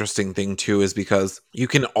an interesting thing too, is because you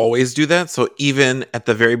can always do that. So even at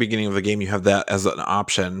the very beginning of the game, you have that as an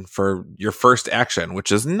option for your first action,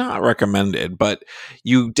 which is not recommended, but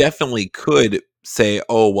you definitely could say,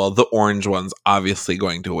 oh, well, the orange one's obviously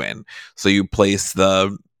going to win. So you place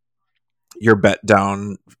your bet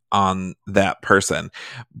down on that person.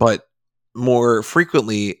 But more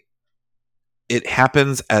frequently, it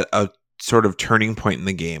happens at a sort of turning point in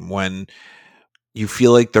the game when you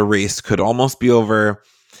feel like the race could almost be over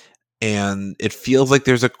and it feels like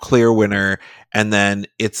there's a clear winner, and then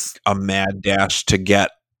it's a mad dash to get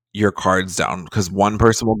your cards down because one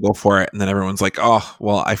person will go for it and then everyone's like, oh,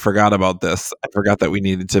 well, I forgot about this. I forgot that we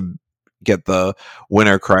needed to get the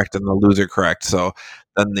winner correct and the loser correct. So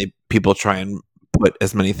then people try and put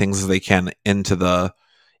as many things as they can into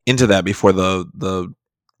that before the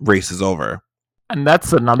race is over. And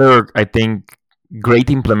that's another, I think, great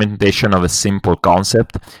implementation of a simple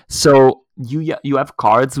concept. So you have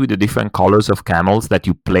cards with the different colors of camels that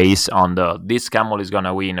you place on this camel is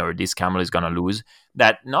gonna win or this camel is gonna lose.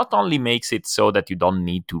 That not only makes it so that you don't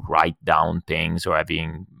need to write down things or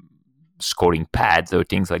having scoring pads or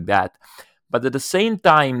things like that, but at the same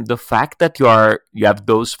time, the fact that you have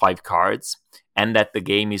those 5 cards and that the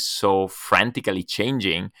game is so frantically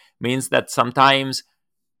changing means that sometimes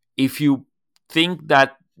if you think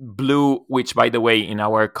that blue, which by the way in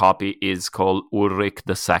our copy is called Ulrich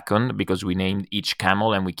II because we named each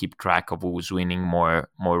camel and we keep track of who's winning more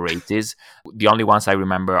races. The only ones I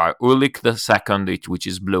remember are Ulrich II, which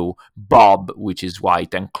is blue, Bob, which is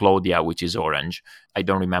white, and Claudia, which is orange. I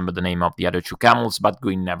don't remember the name of the other 2 camels, but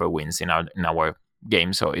green never wins in our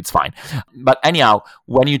game, so it's fine. But anyhow,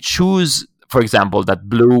 when you choose, for example, that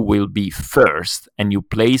blue will be first and you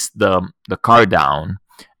place the card down,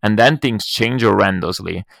 and then things change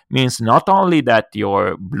horrendously, means not only that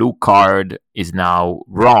your blue card is now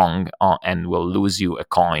wrong and will lose you a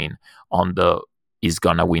coin on is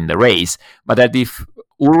gonna win the race, but that if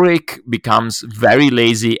Ulrich becomes very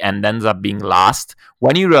lazy and ends up being last,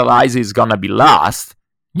 when you realize he's gonna be last,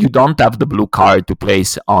 you don't have the blue card to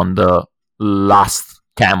place on the last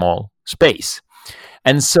camel space.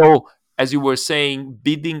 And so, as you were saying,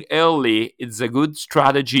 bidding early is a good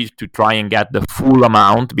strategy to try and get the full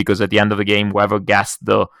amount, because at the end of the game, whoever guessed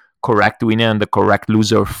the correct winner and the correct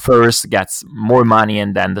loser first gets more money,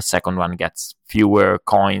 and then the second one gets fewer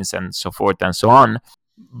coins and so forth and so on.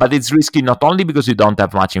 But it's risky not only because you don't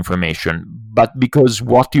have much information, but because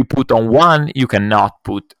what you put on one, you cannot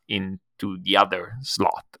put into the other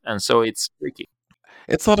slot. And so it's tricky.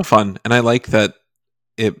 It's a lot of fun, and I like that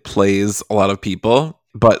it plays a lot of people,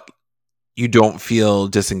 but you don't feel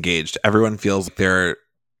disengaged. Everyone feels like they're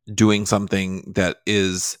doing something that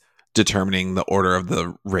is determining the order of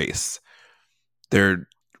the race. They're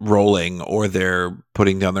rolling or they're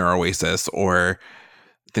putting down their oasis or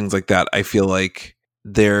things like that. I feel like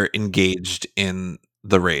they're engaged in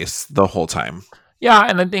the race the whole time. Yeah,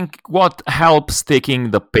 and I think what helps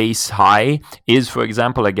taking the pace high is, for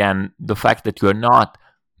example, again, the fact that you're not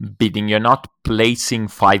bidding. You're not placing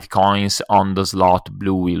 5 coins on the slot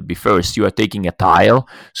blue will be first. You are taking a tile,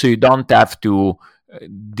 so you don't have to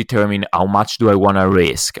determine how much do I want to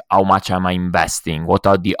risk, how much am I investing, what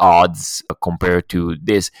are the odds compared to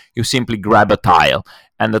this. You simply grab a tile,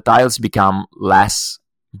 and the tiles become less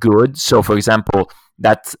good. So, for example,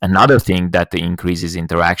 that's another thing that increases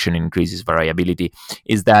interaction, increases variability,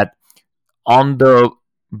 is that on the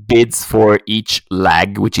bids for each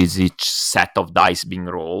leg, which is each set of dice being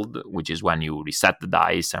rolled, which is when you reset the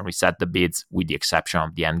dice and reset the bids, with the exception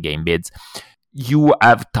of the end game bids, you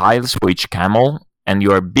have tiles for each camel, and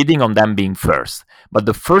you are bidding on them being first. But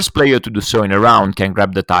the first player to do so in a round can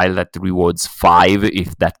grab the tile that rewards 5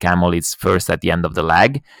 if that camel is first at the end of the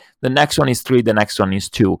leg. The next one is 3, the next one is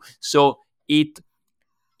 2. So it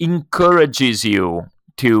encourages you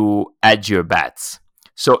to hedge your bets.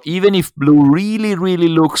 So even if blue really, really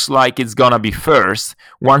looks like it's gonna be first,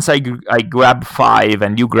 once I grab 5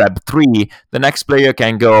 and you grab 3, the next player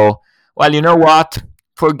can go, well, you know what?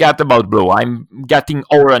 Forget about blue. I'm getting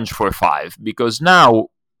orange for 5, because now,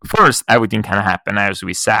 first, everything can happen, as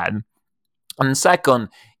we said. And second,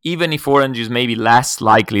 even if orange is maybe less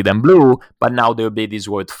likely than blue, but now their bid is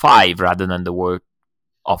worth 5 rather than the worth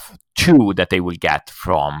of 2 that they will get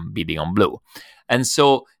from bidding on blue. And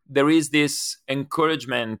so there is this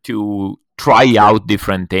encouragement to try out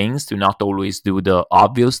different things, to not always do the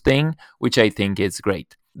obvious thing, which I think is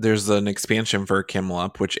great. There's an expansion for Camel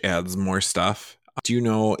Up, which adds more stuff. Do you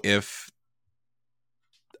know if...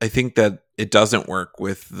 I think that it doesn't work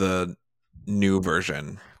with the new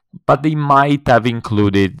version. But they might have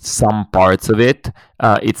included some parts of it.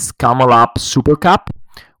 It's Camel Up Super Cup,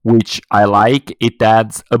 which I like. It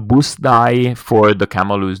adds a boost die for the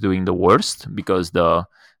camel who's doing the worst, because the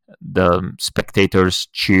spectators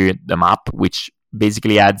cheer them up, which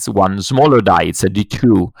basically adds one smaller die. It's a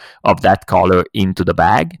D2 of that color into the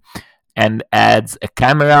bag, and adds a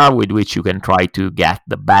camera with which you can try to get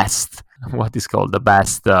the best, what is called the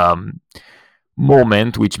best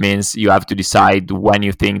moment, which means you have to decide when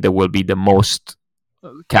you think there will be the most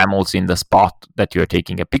camels in the spot that you're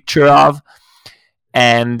taking a picture of.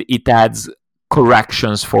 And it adds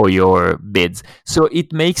corrections for your bids. So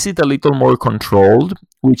it makes it a little more controlled,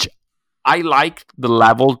 which I like the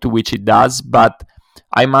level to which it does, but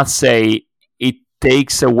I must say it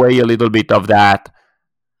takes away a little bit of that.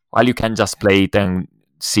 Well, you can just play it and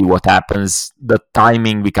see what happens. The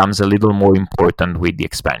timing becomes a little more important with the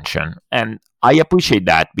expansion. And I appreciate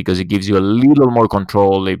that, because it gives you a little more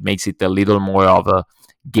control. It makes it a little more of a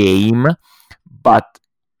game. But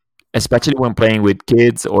especially when playing with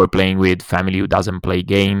kids or playing with family who doesn't play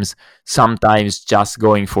games, sometimes just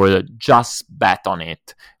going for the just bet on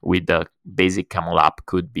it with the basic Camel Up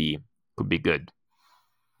could be good.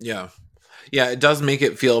 Yeah. Yeah, it does make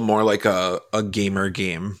it feel more like a gamer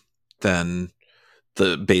game than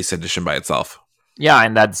the base edition by itself. Yeah,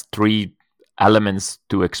 and that's 3 elements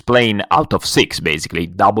to explain out of 6, basically.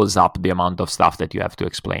 It doubles up the amount of stuff that you have to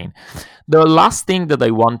explain. The last thing that I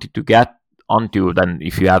wanted to get onto, then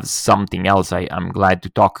if you have something else, I'm glad to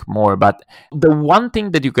talk more. But the one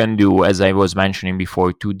thing that you can do, as I was mentioning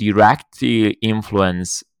before, to directly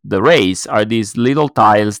influence the race are these little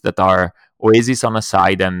tiles that are oasis on a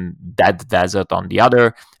side and dead desert on the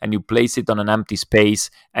other, and you place it on an empty space,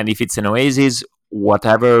 and if it's an oasis,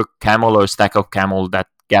 whatever camel or stack of camel that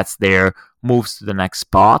gets there moves to the next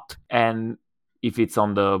spot. And if it's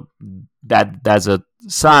on the dead desert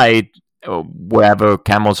side, wherever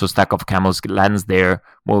camels or stack of camels lands there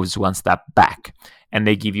moves one step back, and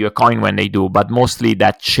they give you a coin when they do. But mostly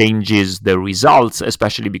that changes the results,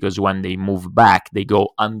 especially because when they move back, they go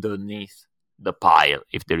underneath the pile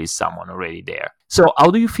if there is someone already there. So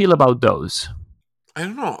how do you feel about those? I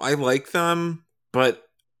don't know. I like them, but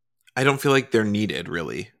I don't feel like they're needed,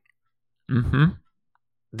 really. Mm-hmm.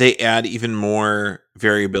 They add even more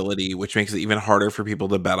variability, which makes it even harder for people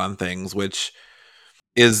to bet on things, which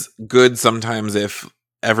is good sometimes if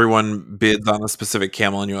everyone bids on a specific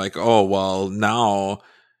camel and you're like, oh, well, now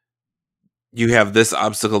you have this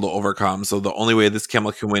obstacle to overcome. So the only way this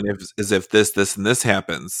camel can win is if this, and this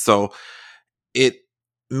happens. So it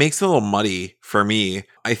makes it a little muddy for me.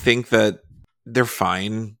 I think that they're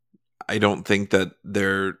fine. I don't think that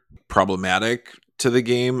they're problematic to the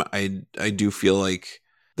game. I do feel like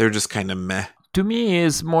they're just kind of meh. To me,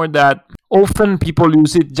 it's more that often people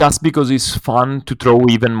use it just because it's fun to throw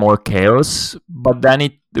even more chaos, but then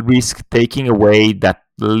it risks taking away that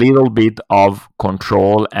little bit of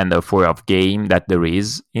control and therefore of game that there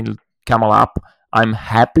is in Camel Up. I'm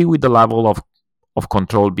happy with the level of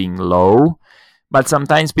control being low, But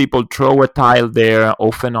sometimes people throw a tile there,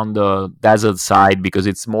 often on the desert side, because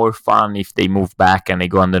it's more fun if they move back and they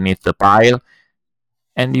go underneath the pile.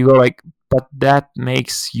 And you go like, but that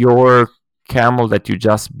makes your camel that you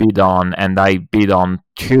just bid on and I bid on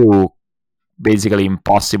too basically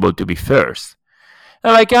impossible to be first.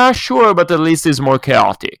 And like, sure, but at least it's more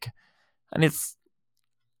chaotic. And it's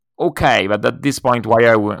okay, but at this point, why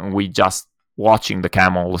are we just watching the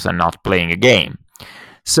camels and not playing a game?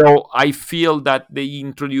 So I feel that they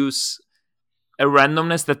introduce a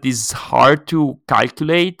randomness that is hard to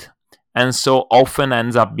calculate, and so often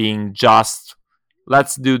ends up being just,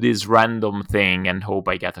 let's do this random thing and hope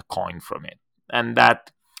I get a coin from it. And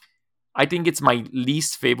that, I think it's my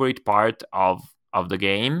least favorite part of the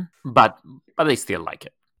game, but I still like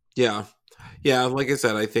it. Yeah. Like I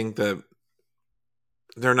said, I think that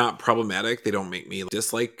they're not problematic. They don't make me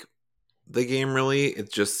dislike the game, really.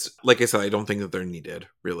 It's just, like I said, I don't think that they're needed,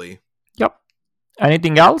 really. Yep.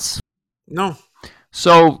 Anything else? No.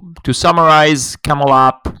 So, to summarize, Camel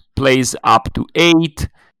Up plays up to 8.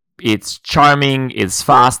 It's charming, it's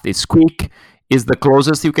fast, it's quick. It's the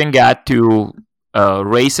closest you can get to a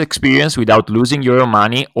race experience without losing your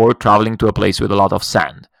money or traveling to a place with a lot of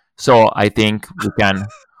sand. So, I think we can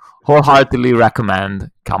wholeheartedly recommend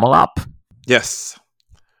Camel Up. Yes.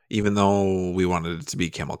 Even though we wanted it to be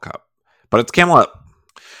Camel Cup. But it's Camel Up.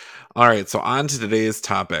 All right, so on to today's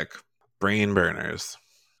topic, brain burners.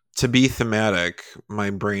 To be thematic,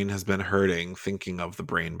 my brain has been hurting thinking of the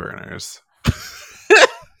brain burners.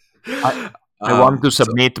 I want to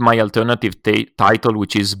submit my alternative title,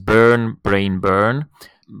 which is Burn, Brain Burn.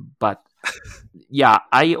 But yeah,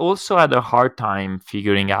 I also had a hard time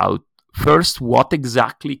figuring out first what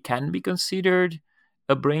exactly can be considered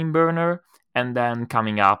a brain burner, and then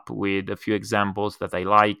coming up with a few examples that I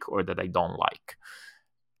like or that I don't like.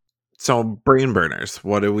 So, brain burners,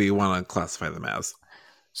 what do we want to classify them as?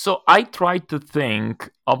 So I tried to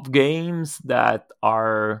think of games that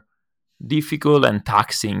are difficult and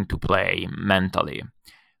taxing to play mentally.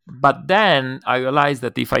 But then I realized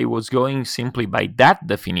that if I was going simply by that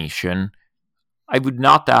definition, I would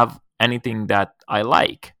not have anything that I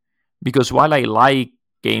like. Because while I like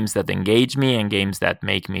games that engage me and games that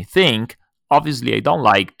make me think, obviously I don't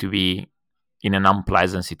like to be in an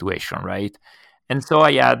unpleasant situation, right? And so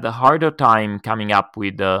I had a harder time coming up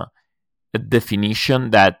with a definition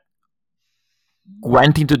that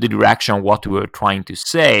went into the direction of what we were trying to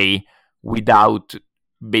say without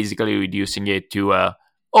basically reducing it to a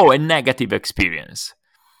negative experience.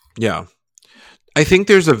 Yeah. I think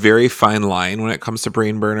there's a very fine line when it comes to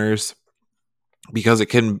brain burners because it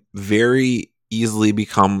can very easily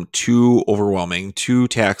become too overwhelming, too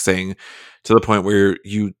taxing to the point where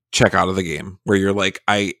you check out of the game, where you're like,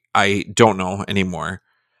 I don't know anymore.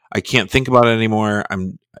 I can't think about it anymore.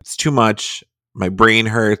 It's too much. My brain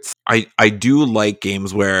hurts. I do like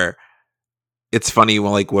games where it's funny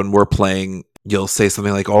when we're playing, you'll say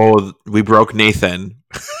something like, "Oh, we broke Nathan,"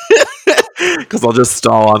 because I'll just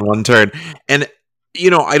stall on one turn. And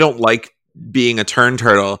I don't like being a turn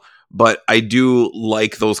turtle, but I do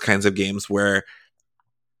like those kinds of games where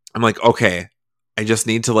I'm like, okay, I just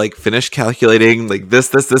need to finish calculating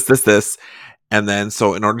this, and then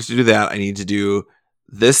so in order to do that, I need to do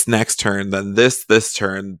this next turn, then this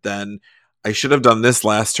turn, then I should have done this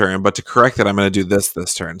last turn, but to correct it, I'm going to do this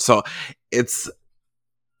turn. So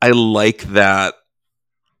I like that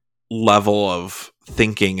level of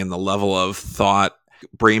thinking and the level of thought.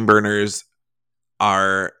 Brain burners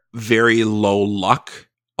are very low luck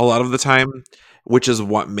a lot of the time, which is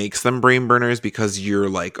what makes them brain burners, because you're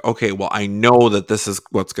like, okay, well, I know that this is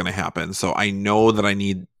what's going to happen. So I know that I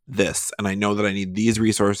need this, and I know that I need these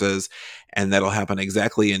resources, and that'll happen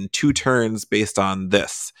exactly in 2 turns based on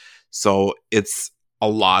this. So it's a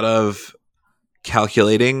lot of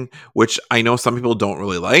calculating, which I know some people don't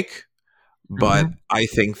really like, but I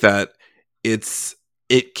think that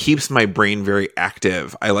it keeps my brain very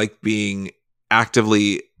active. I like being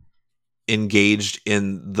actively engaged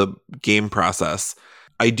in the game process.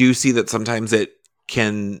 I do see that sometimes it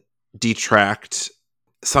can detract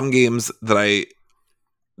some games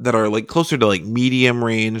that are closer to medium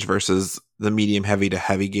range versus the medium heavy to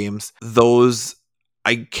heavy games. Those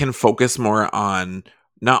I can focus more on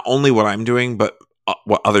not only what I'm doing, but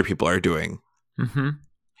what other people are doing. Mm-hmm.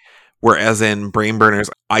 Whereas in brain burners,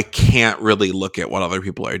 I can't really look at what other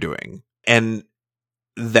people are doing. And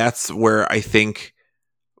that's where I think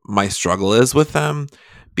my struggle is with them,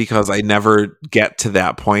 because I never get to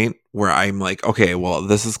that point where I'm like, okay, well,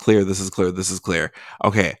 this is clear, this is clear, this is clear.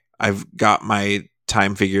 Okay, I've got my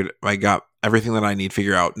time figured. I got everything that I need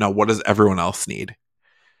figured out. Now, what does everyone else need?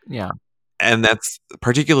 Yeah. And that's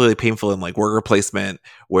particularly painful in like worker placement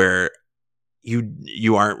where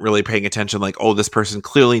you aren't really paying attention, like, oh, this person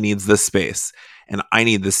clearly needs this space and I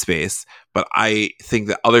need this space, but I think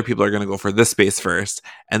that other people are going to go for this space first,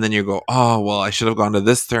 and then you go, oh well, I should have gone to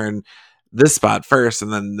this spot first,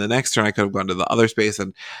 and then the next turn I could have gone to the other space.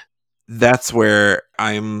 And that's where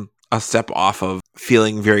I'm a step off of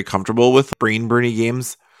feeling very comfortable with brain burny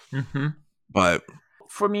games. Mm-hmm. But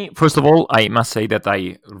for me, first of all, I must say that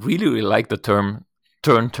I really, really like the term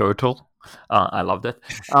turn turtle. I love that.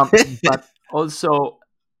 But also,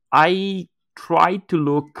 I try to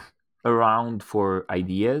look around for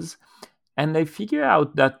ideas, and I figure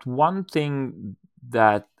out that one thing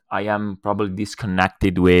that I am probably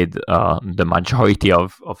disconnected with the majority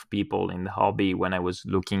of people in the hobby when I was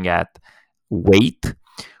looking at weight.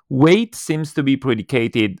 Weight seems to be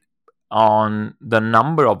predicated on the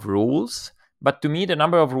number of rules, but to me, the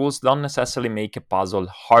number of rules don't necessarily make a puzzle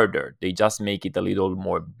harder. They just make it a little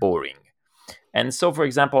more boring. And so, for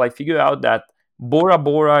example, I figure out that Bora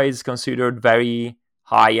Bora is considered very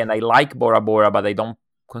high, and I like Bora Bora, but I don't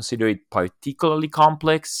consider it particularly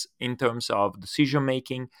complex in terms of decision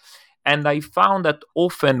making. And I found that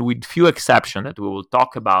often, with few exceptions that we will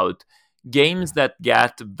talk about, games that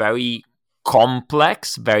get very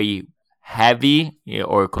complex, very heavy,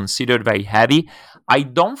 or considered very heavy, I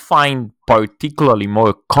don't find particularly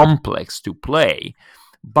more complex to play,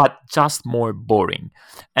 but just more boring.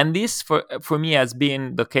 And this, for me, has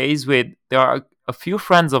been the case with, there are a few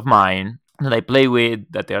friends of mine that I play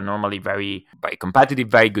with that they are normally very, very competitive,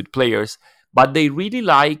 very good players, but they really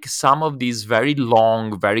like some of these very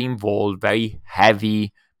long, very involved, very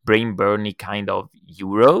heavy, brain burny kind of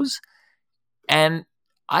Euros. And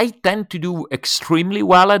I tend to do extremely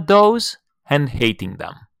well at those and hating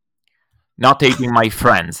them. Not hating my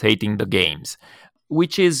friends, hating the games,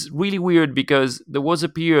 which is really weird because there was a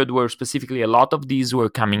period where specifically a lot of these were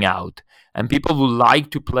coming out and people would like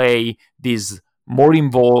to play these more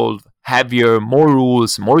involved, heavier, more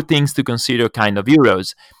rules, more things to consider kind of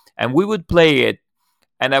Euros. And we would play it,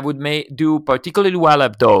 and I would do particularly well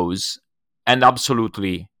at those and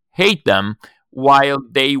absolutely hate them, while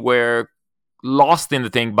they were lost in the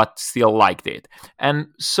thing but still liked it. And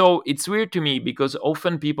so it's weird to me because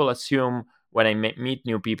often people assume when I meet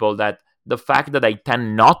new people that the fact that I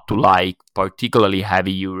tend not to like particularly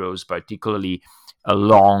heavy Euros, particularly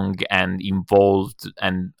long and involved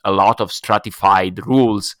and a lot of stratified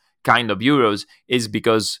rules kind of Euros, is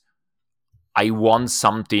because I want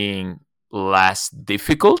something less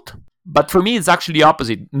difficult. But for me, it's actually the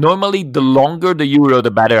opposite. Normally, the longer the Euro,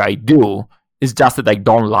 the better I do. It's just that I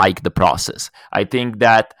don't like the process. I think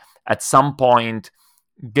that at some point,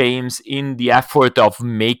 games, in the effort of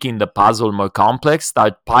making the puzzle more complex,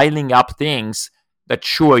 start piling up things that,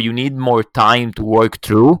 sure, you need more time to work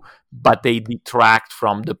through, but they detract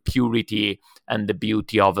from the purity and the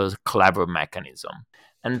beauty of a clever mechanism.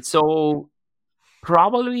 And so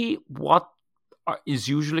probably what is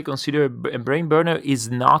usually considered a brain burner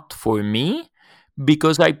is not for me,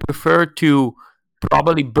 because I prefer to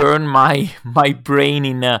probably burn my brain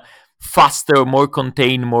in a faster, more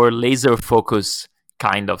contained, more laser focus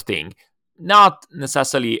kind of thing. Not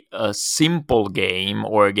necessarily a simple game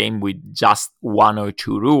or a game with just one or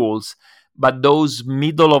two rules, but those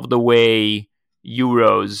middle of the way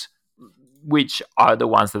Euros, which are the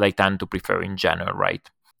ones that I tend to prefer in general, right?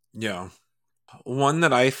 Yeah. One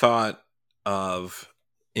that I thought of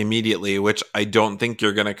immediately, which I don't think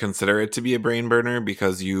you're going to consider it to be a brain burner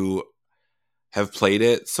because you have played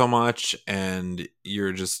it so much and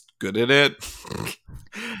you're just good at it,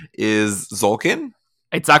 is Tzolk'in.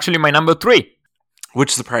 It's actually my number 3.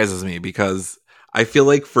 Which surprises me because I feel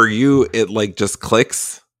like for you, it like just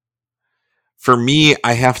clicks. For me,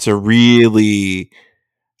 I have to really...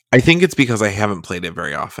 I think it's because I haven't played it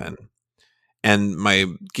very often. And my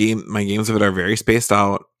games of it are very spaced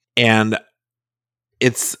out. And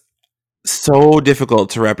it's so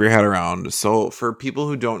difficult to wrap your head around. So for people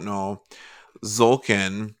who don't know,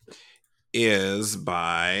 Tzolk'in is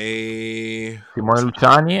by Simone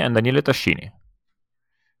Luciani and Daniele Tascini.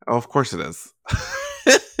 Oh, of course it is.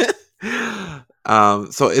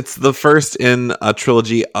 So it's the first in a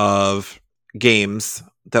trilogy of games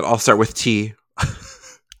that all start with T.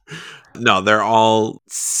 No, they're all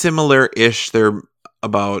similar-ish. They're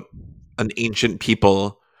about an ancient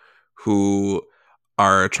people who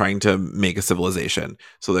are trying to make a civilization.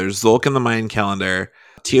 So there's Tzolk'in the Mayan calendar,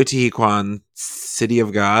 Teotihuacan, City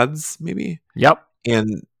of Gods, maybe? Yep.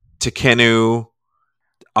 And Tekhenu,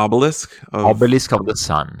 Obelisk of the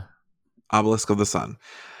Sun. Obelisk of the Sun.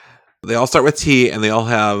 They all start with T and they all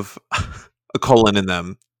have a colon in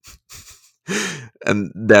them.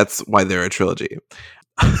 And that's why they're a trilogy.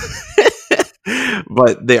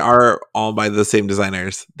 But they are all by the same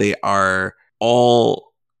designers. They're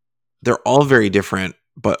all very different,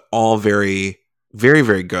 but all very, very,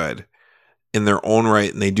 very good in their own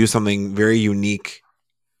right, and they do something very unique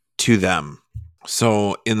to them.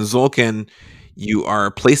 So in Tzolk'in, you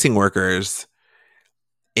are placing workers,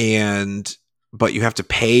 but you have to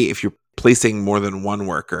pay if you're placing more than one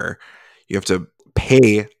worker. You have to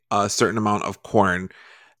pay a certain amount of corn,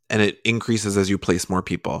 and it increases as you place more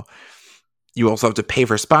people. You also have to pay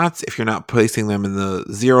for spots if you're not placing them in the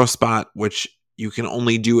 0 spot, which you can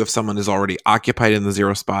only do if someone is already occupied in the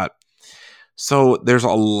 0 spot. So there's a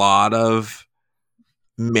lot of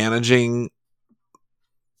managing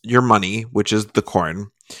your money, which is the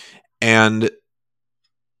corn. And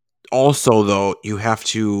also, though, you have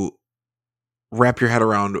to wrap your head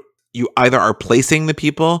around, you either are placing the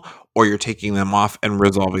people or you're taking them off and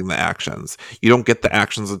resolving the actions. You don't get the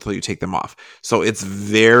actions until you take them off. So it's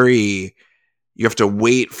very, you have to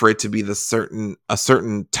wait for it to be a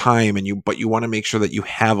certain time, but you want to make sure that you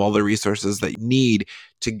have all the resources that you need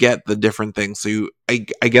to get the different things. So I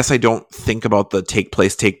guess I don't think about the take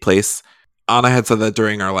place. Anna had said that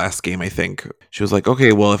during our last game, I think. She was like,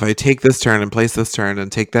 okay, well, if I take this turn and place this turn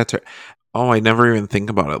and take that turn. Oh, I never even think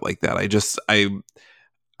about it like that. I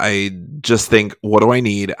just think, what do I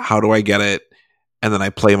need? How do I get it? And then I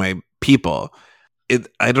play my people.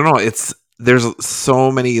 I don't know. There's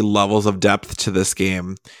so many levels of depth to this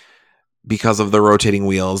game because of the rotating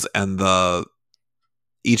wheels and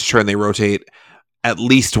each turn they rotate at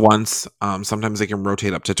least once. Sometimes they can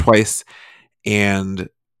rotate up to twice, and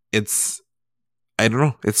I don't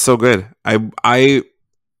know. It's so good. I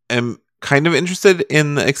am kind of interested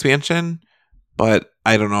in the expansion, but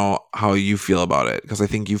I don't know how you feel about it because I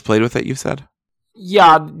think you've played with it, you said.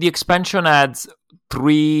 Yeah, the expansion adds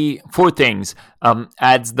 4 things.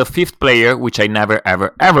 Adds the 5th player, which I never,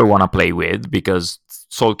 ever, ever want to play with because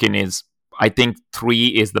Tzolk'in is, I think 3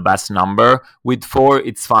 is the best number. With 4,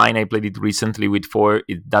 it's fine. I played it recently with 4.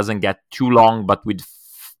 It doesn't get too long, but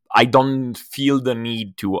I don't feel the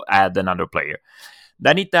need to add another player.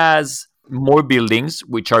 Then it has more buildings,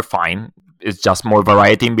 which are fine. It's just more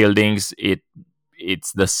variety in buildings.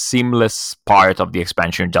 It's the seamless part of the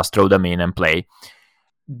expansion. Just throw them in and play.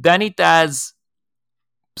 Then it has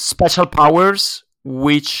special powers,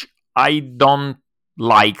 which I don't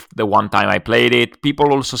like the one time I played it.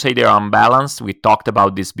 People also say they're unbalanced. We talked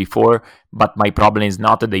about this before, but my problem is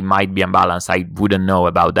not that they might be unbalanced. I wouldn't know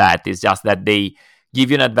about that. It's just that they give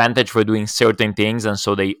you an advantage for doing certain things, and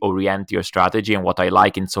so they orient your strategy. And what I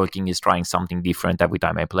like in Tzolk'in is trying something different every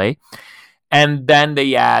time I play. And then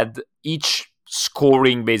they add each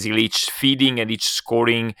scoring, basically each feeding and each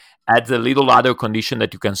scoring adds a little other condition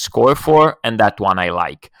that you can score for, and that one I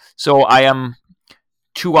like. So I am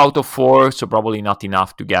 2 out of 4, so probably not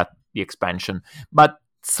enough to get the expansion. But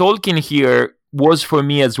Tzolk'in here was for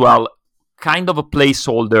me as well kind of a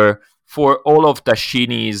placeholder for all of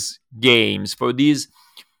Tascini's games, for these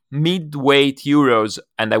mid-weight Euros,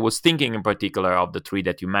 and I was thinking in particular of the 3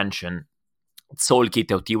 that you mentioned, Tzolk'in,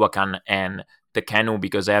 Teotihuacan, and Tekhenu,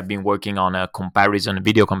 because I have been working on a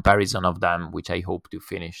video comparison of them, which I hope to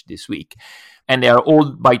finish this week. And they are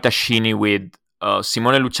all by Tascini, with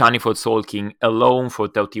Simone Luciani for Tzolk'in, Alone for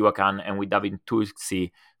Teotihuacan, and with David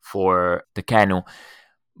Turczi for Tekhenu.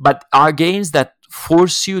 But are games that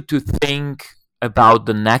force you to think about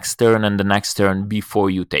the next turn and the next turn before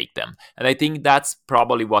you take them. And I think that's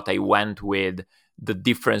probably what I went with, the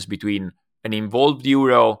difference between an involved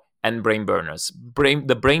Euro and brain burners.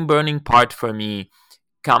 The brain burning part for me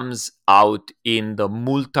comes out in the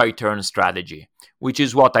multi-turn strategy, which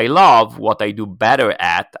is what I love, what I do better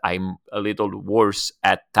at. I'm a little worse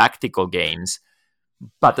at tactical games,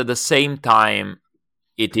 but at the same time,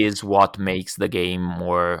 it is what makes the game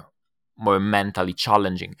more mentally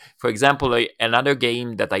challenging. For example, another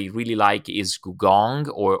game that I really like is Gugong,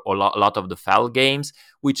 or a lot of the Fel games,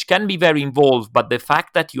 which can be very involved, but the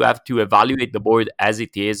fact that you have to evaluate the board as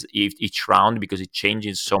it is each round, because it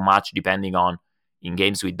changes so much depending on, in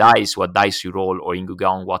games with dice, what dice you roll, or in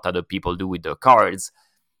Gugong, what other people do with their cards,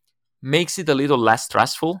 makes it a little less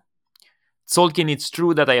stressful. Tzolk'in, it's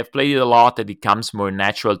true that I have played it a lot and it comes more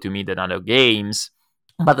natural to me than other games,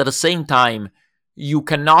 but at the same time, you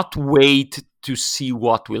cannot wait to see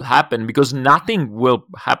what will happen, because nothing will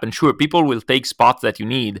happen. Sure, people will take spots that you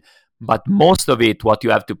need, but most of it, what you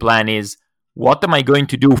have to plan is, what am I going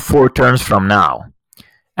to do 4 turns from now?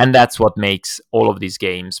 And that's what makes all of these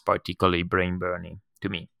games particularly brain-burning to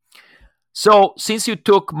me. So, since you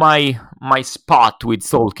took my spot with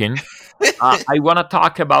Tzolk'in, I want to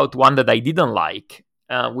talk about one that I didn't like,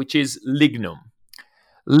 which is Lignum.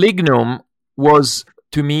 Lignum was,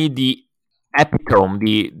 to me, the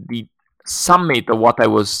epitome, the summit of what I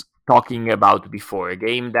was talking about before. A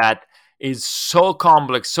game that is so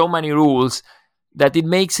complex, so many rules, that it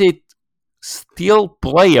makes it still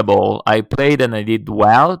playable. I played and I did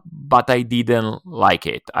well, but I didn't like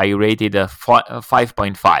it. I rated a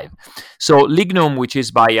 5.5. So Lignum, which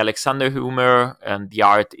is by Alexander Humer, and the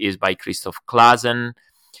art is by Christoph Klasen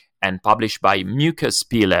and published by Mucus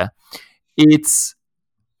Spiele. It's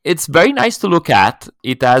very nice to look at.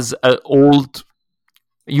 It has an old...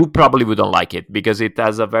 You probably wouldn't like it because it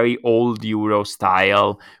has a very old Euro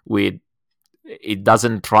style with... It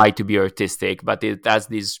doesn't try to be artistic, but it has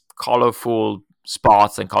these colorful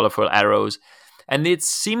spots and colorful arrows. And it's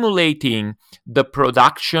simulating the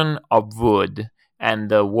production of wood and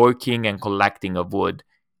the working and collecting of wood.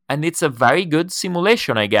 And it's a very good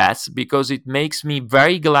simulation, I guess, because it makes me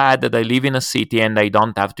very glad that I live in a city and I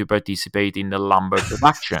don't have to participate in the lumber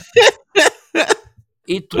production.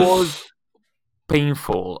 It was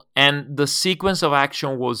painful, and the sequence of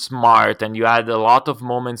action was smart, and you had a lot of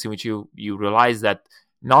moments in which you realize that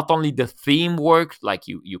not only the theme worked, like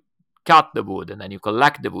you cut the wood and then you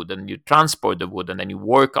collect the wood and you transport the wood and then you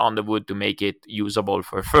work on the wood to make it usable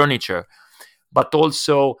for furniture, but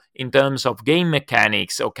also in terms of game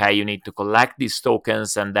mechanics. Okay, you need to collect these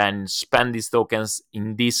tokens and then spend these tokens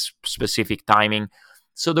in this specific timing.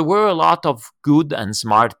 So there were a lot of good and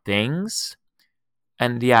smart things,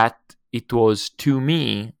 and yet it was, to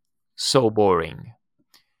me, so boring.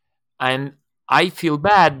 And I feel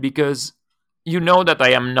bad because you know that I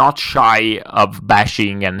am not shy of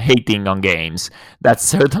bashing and hating on games. That's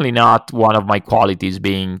certainly not one of my qualities,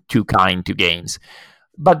 being too kind to games.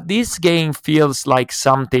 But this game feels like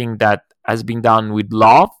something that has been done with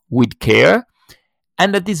love, with care,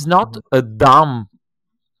 and that is not a dumb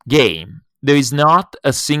game. There is not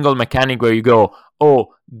a single mechanic where you go,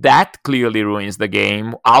 oh, that clearly ruins the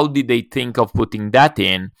game. How did they think of putting that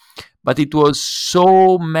in? But it was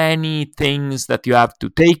so many things that you have to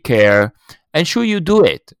take care. And sure, you do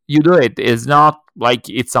it. You do it. It's not like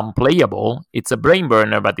it's unplayable. It's a brain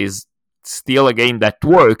burner, but it's still a game that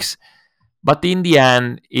works. But in the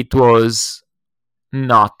end, it was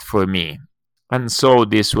not for me. And so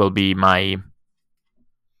this will be my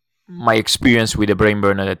experience with a brain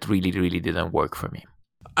burner that really, really didn't work for me.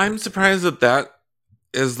 I'm surprised that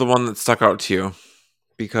is the one that stuck out to you,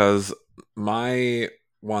 because my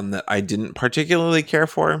one that I didn't particularly care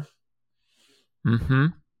for,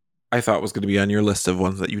 I thought was going to be on your list of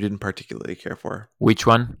ones that you didn't particularly care for. Which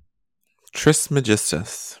one?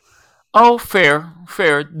 Trismegistus. Oh, fair.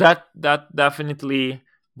 That definitely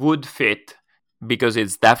would fit, because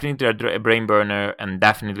it's definitely a brain burner and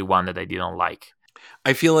definitely one that I didn't like.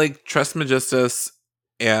 I feel like Trismegistus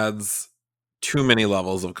adds too many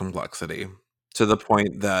levels of complexity, to the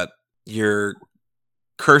point that you're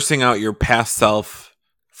cursing out your past self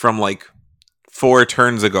from like 4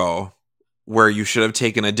 turns ago, where you should have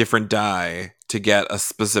taken a different die to get a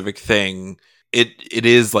specific thing. It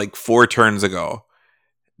is like 4 turns ago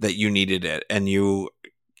that you needed it, and you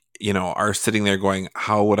are sitting there going,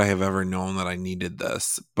 how would I have ever known that I needed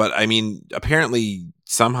this? But I mean, apparently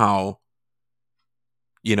somehow,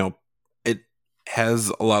 it has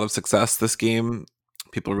a lot of success, this game.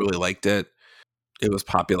 People really liked it. It was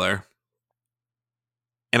popular.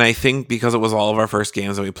 And I think because it was all of our first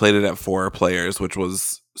games and we played it at 4 players, which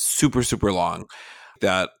was super, super long,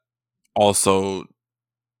 that also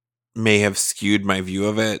may have skewed my view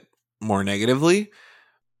of it more negatively.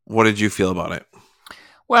 What did you feel about it?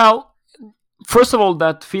 Well, first of all,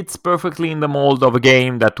 that fits perfectly in the mold of a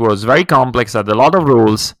game that was very complex, had a lot of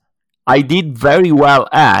rules, I did very well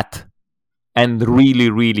at, and really,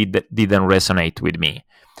 really didn't resonate with me.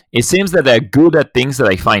 It seems that they're good at things that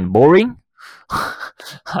I find boring.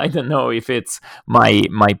 I don't know if it's my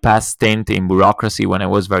past stint in bureaucracy when I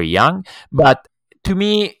was very young, but to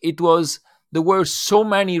me, there were so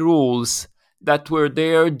many rules that were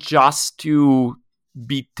there just to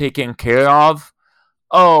be taken care of.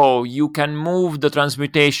 Oh, you can move the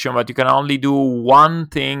transmutation, but you can only do one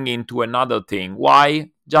thing into another thing.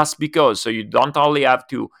 Why? Just because. So you don't only have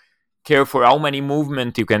to care for how many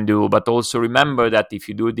movement you can do, but also remember that if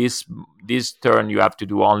you do this turn, you have to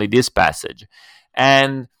do only this passage.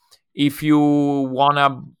 And if you want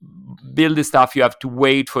to build this stuff, you have to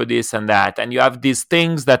wait for this and that. And you have these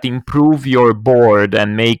things that improve your board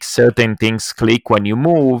and make certain things click when you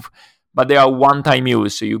move, but they are one-time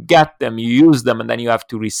use. So you get them, you use them, and then you have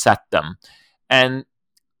to reset them. And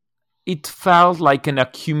it felt like an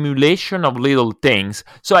accumulation of little things.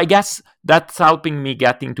 So I guess that's helping me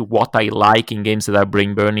get into what I like in games that are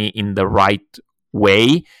brain burny in the right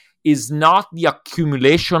way is not the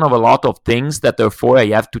accumulation of a lot of things that therefore I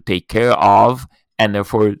have to take care of and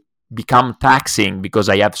therefore become taxing because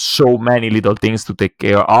I have so many little things to take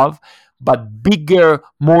care of, but bigger,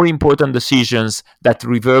 more important decisions that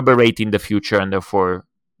reverberate in the future and therefore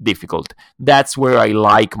difficult. That's where I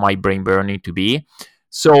like my brain burning to be.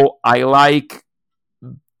 So I like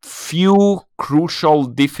few crucial,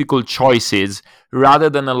 difficult choices rather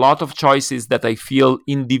than a lot of choices that I feel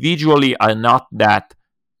individually are not that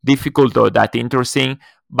difficult or that interesting,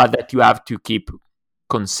 but that you have to keep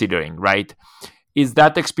considering, right? Is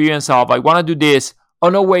that experience of I want to do this, oh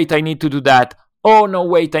no, wait, I need to do that, oh no,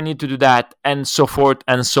 wait, I need to do that, and so forth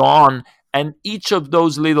and so on. And each of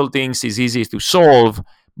those little things is easy to solve,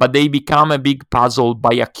 but they become a big puzzle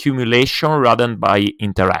by accumulation rather than by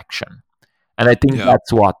interaction. And I think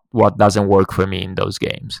that's what doesn't work for me in those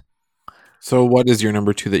games. So what is your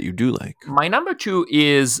number 2 that you do like? My number 2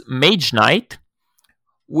 is Mage Knight,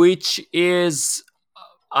 which is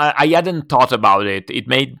I hadn't thought about it. It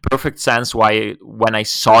made perfect sense why when I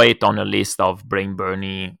saw it on a list of brain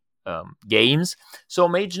burning games. So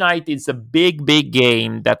Mage Knight is a big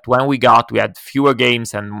game that when we had fewer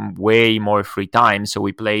games and way more free time. So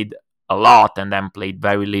we played a lot and then played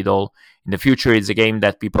very little. In the future, it's a game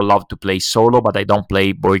that people love to play solo, but I don't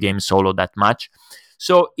play board games solo that much.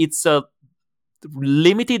 So it's a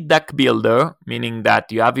limited deck builder, meaning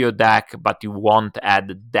that you have your deck, but you won't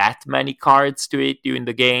add that many cards to it during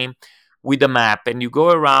the game with a map. And you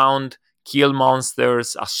go around, kill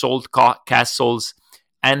monsters, assault castles,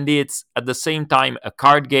 and it's at the same time a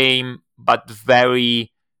card game, but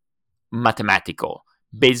very mathematical.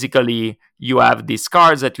 Basically, you have these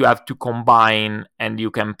cards that you have to combine and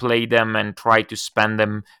you can play them and try to spend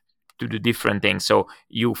them to do different things. So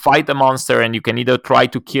you fight a monster and you can either try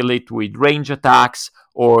to kill it with range attacks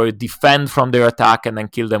or defend from their attack and then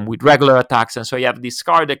kill them with regular attacks. And so you have this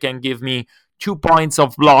card that can give me 2 points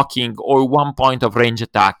of blocking or 1 point of range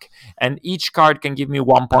attack. And each card can give me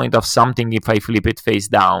 1 point of something if I flip it face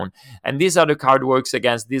down. And this other card works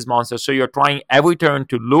against this monster. So you're trying every turn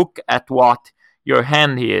to look at what your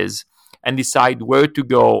hand is and decide where to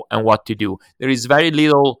go and what to do. There is very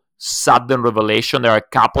little sudden revelation. There are a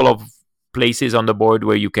couple of places on the board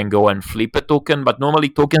where you can go and flip a token, but normally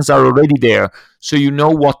tokens are already there. So you know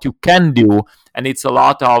what you can do. And it's a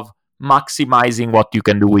lot of maximizing what you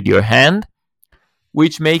can do with your hand,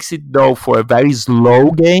 which makes it, though, for a very slow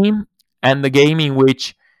game and the game in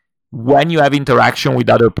which when you have interaction with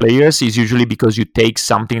other players is usually because you take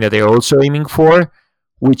something that they're also aiming for,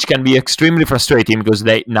 which can be extremely frustrating because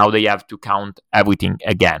they have to count everything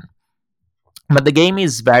again. But the game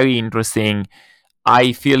is very interesting.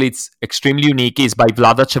 I feel it's extremely unique. It's by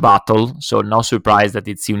Vlaada Chvátil, so no surprise that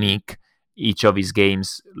it's unique. Each of his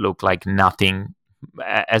games look like nothing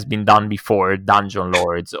has been done before. Dungeon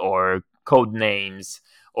Lords or Codenames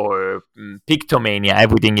or Pictomania.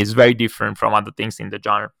 Everything is very different from other things in the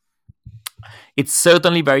genre. It's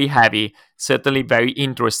certainly very heavy, certainly very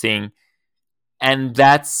interesting. And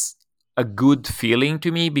that's a good feeling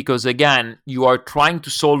to me because, again, you are trying to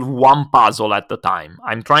solve one puzzle at a time.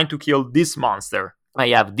 I'm trying to kill this monster. I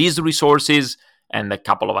have these resources and a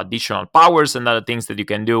couple of additional powers and other things that you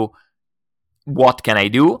can do. What can I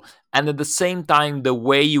do? And at the same time, the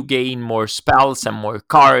way you gain more spells and more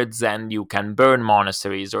cards and you can burn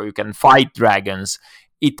monasteries or you can fight dragons,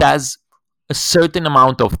 it has a certain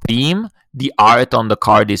amount of theme. The art on the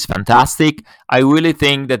card is fantastic. I really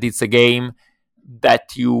think that it's a game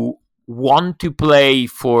that you want to play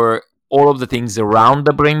for all of the things around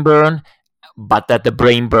the brain burn, but that the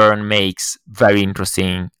brain burn makes very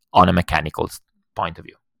interesting on a mechanical point of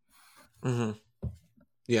view. Mm-hmm.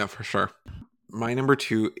 Yeah, for sure. My number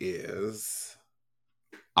 2 is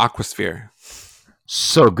Aquasphere.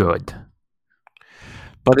 So good.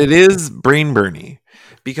 But it is brain burny.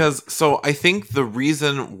 Because, so I think the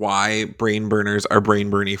reason why brain burners are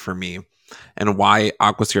brain burny for me and why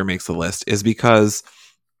Aquasphere makes the list is because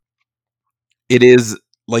it is,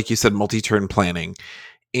 like you said, multi-turn planning.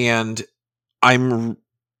 And I'm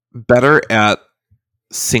better at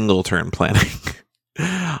single turn planning.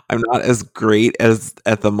 I'm not as great as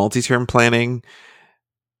at the multi-turn planning.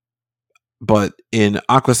 But in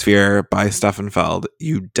Aquasphere by Stefan Feld,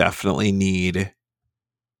 you definitely need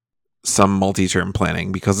some multi-turn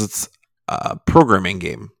planning because it's a programming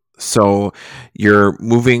game. So you're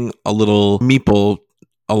moving a little meeple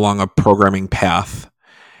along a programming path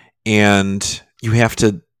and you have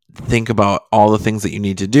to think about all the things that you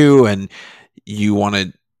need to do and you want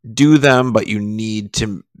to do them, but you need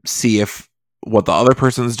to see if what the other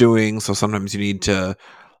person's doing. So sometimes you need to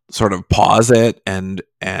sort of pause it and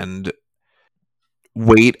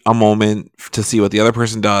wait a moment to see what the other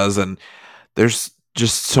person does, and there's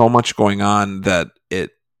just so much going on that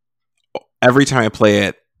every time I play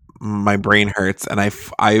it, my brain hurts, and I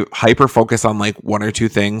hyper focus on like one or two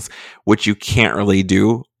things, which you can't really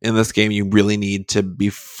do in this game. You really need to be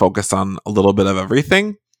focused on a little bit of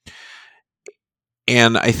everything.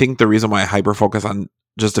 And I think the reason why I hyper focus on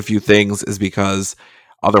just a few things is because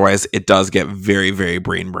otherwise it does get very, very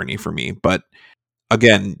brain burny for me. But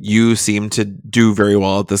again, you seem to do very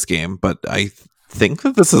well at this game, but I think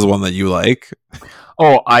that this is one that you like.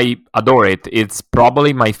 Oh, I adore it. It's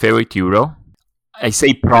probably my favorite Euro. I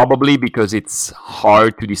say probably because it's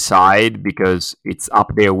hard to decide, because it's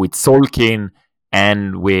up there with Solkin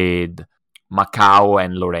and with Macau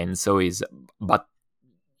and Lorenzo but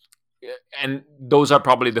and those are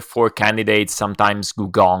probably the four candidates. Sometimes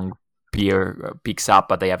Gugong picks up,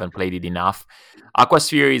 but I haven't played it enough.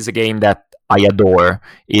 Aquasphere is a game that I adore.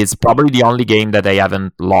 It's probably the only game that I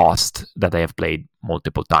haven't lost that I have played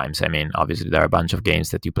multiple times. I mean, obviously there are a bunch of games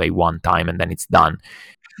that you play one time and then it's done.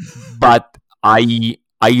 But I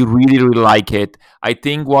really, really like it. I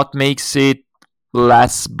think what makes it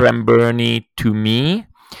less Bramburny to me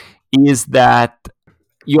is that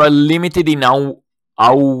you are limited in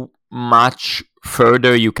how much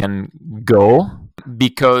further you can go,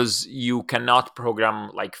 because you cannot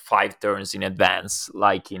program like 5 turns in advance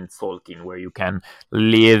like in Tolkien, where you can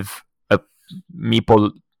live a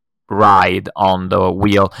meeple ride on the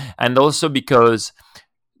wheel, and also because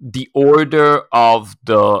the order of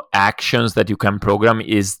the actions that you can program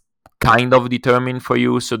is kind of determined for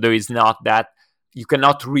you, so there is not that you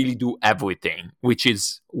cannot really do everything, which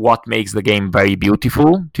is what makes the game very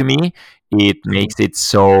beautiful to me. It makes it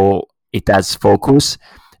so it has focus,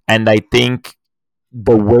 and I think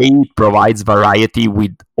the way it provides variety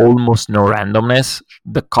with almost no randomness.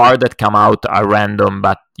 The cards that come out are random,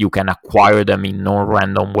 but you can acquire them in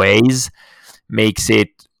non-random ways, makes it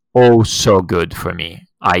oh so good for me.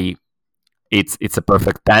 It's a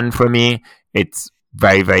perfect 10 for me. It's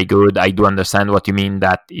very, very good. I do understand what you mean,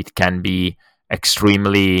 that it can be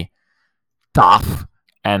extremely tough,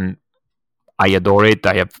 and I adore it.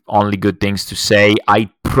 I have only good things to say.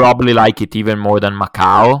 I probably like it even more than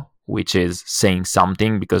Macau, which is saying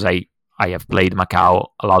something, because I have played Macau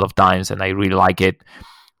a lot of times and I really like it.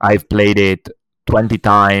 I've played it 20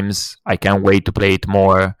 times. I can't wait to play it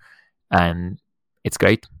more, and it's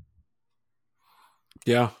great.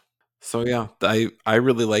 Yeah. So yeah, I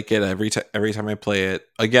really like it every time I play it.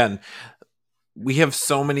 Again, we have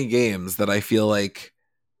so many games that I feel like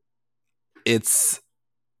it's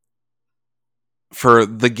for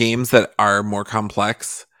the games that are more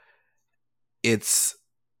complex, it's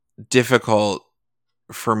difficult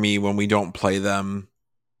for me when we don't play them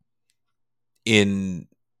in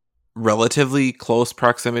relatively close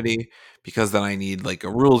proximity, because then I need like a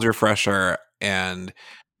rules refresher, and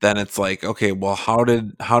then it's like, okay, well, how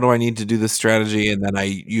do I need to do this strategy? And then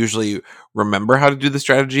I usually remember how to do the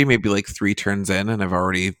strategy maybe like 3 turns in, and I've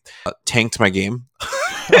already tanked my game.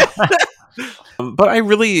 But I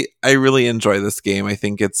really enjoy this game. I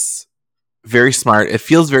think it's very smart. It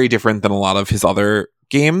feels very different than a lot of his other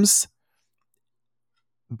games,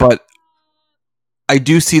 but I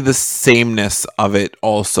do see the sameness of it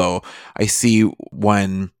also. I see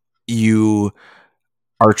when you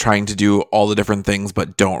are trying to do all the different things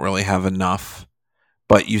but don't really have enough,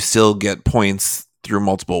 but you still get points through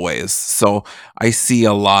multiple ways. So I see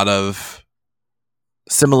a lot of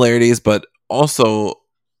similarities, but also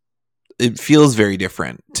it feels very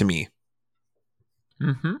different to me.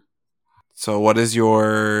 Mm-hmm. So what is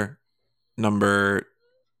your number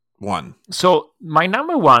 1? So my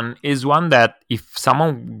number 1 is one that if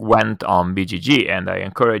someone went on BGG, and I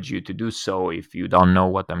encourage you to do so if you don't know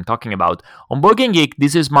what I'm talking about, on Board Game Geek,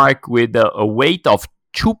 this is marked with a weight of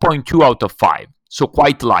 2.2 out of 5, so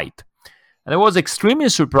quite light. And I was extremely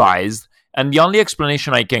surprised, and the only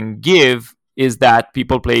explanation I can give is that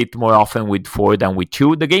people play it more often with 4 than with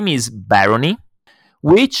 2. The game is Barony,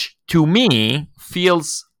 which to me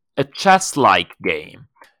feels a chess-like game.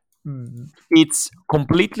 It's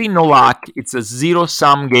completely no luck. It's a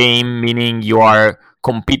zero-sum game, meaning you are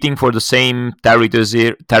competing for the same territories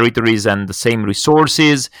and the same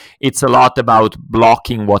resources. It's a lot about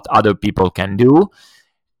blocking what other people can do.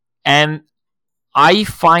 And I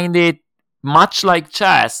find it much like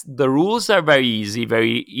chess. The rules are very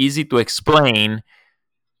easy to explain,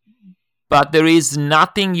 but there is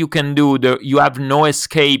nothing you can do. You have no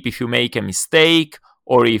escape if you make a mistake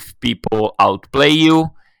or if people outplay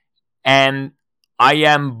you. And I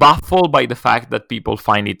am baffled by the fact that people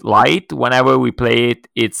find it light. Whenever we play it,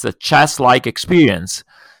 it's a chess-like experience.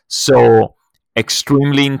 So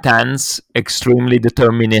extremely intense, extremely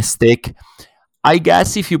deterministic. I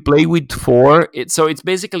guess if you play with four, it's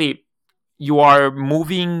basically you are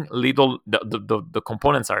moving little. The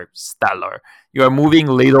components are stellar. You are moving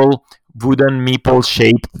little wooden meeple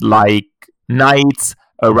shaped like knights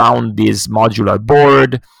around this modular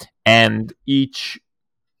board, and each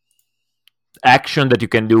action that you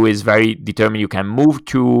can do is very determined. You can move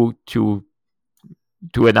to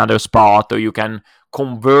another spot, or you can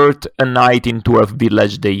convert a knight into a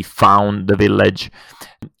village. They found the village,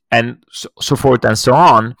 and so forth and so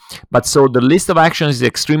on. But so the list of actions is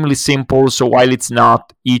extremely simple. So while it's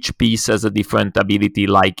not each piece has a different ability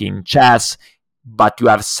like in chess, but you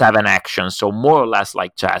have 7 actions, so more or less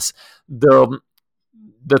like chess.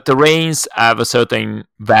 The terrains have a certain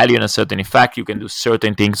value and a certain effect. You can do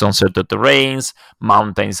certain things on certain terrains.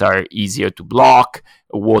 Mountains are easier to block.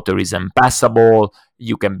 Water is impassable.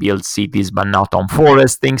 You can build cities, but not on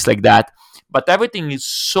forests, things like that. But everything is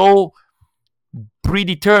so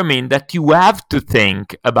predetermined that you have to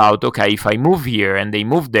think about, okay, if I move here and they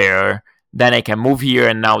move there, then I can move here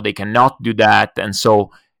and now they cannot do that. And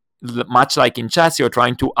so, much like in chess, you're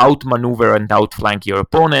trying to outmaneuver and outflank your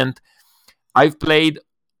opponent. I've played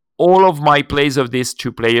all of my plays of these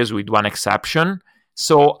 2 players with one exception.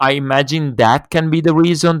 So I imagine that can be the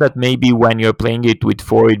reason that maybe when you're playing it with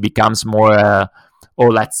 4, it becomes more, oh,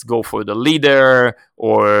 let's go for the leader,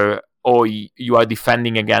 or oh, you are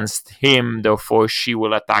defending against him, therefore she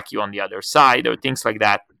will attack you on the other side, or things like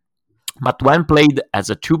that. But when played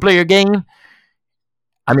as a 2-player game,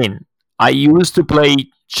 I mean, I used to play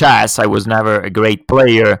chess. I was never a great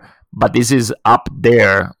player, but this is up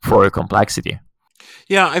there for complexity.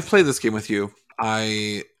 Yeah, I've played this game with you.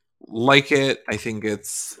 I like it. I think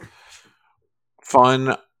it's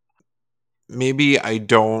fun. Maybe I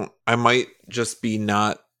might just be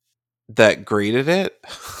not that great at it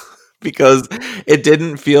because it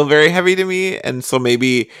didn't feel very heavy to me. And so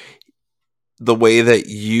maybe the way that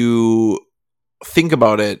you think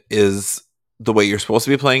about it is the way you're supposed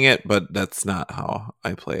to be playing it, but that's not how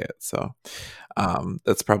I play it. So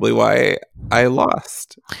that's probably why I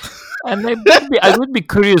lost. And I would be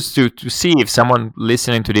curious to see if someone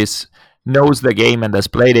listening to this knows the game and has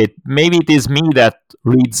played it. Maybe it is me that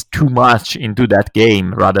reads too much into that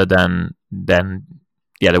game rather than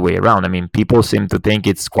the other way around. I mean, people seem to think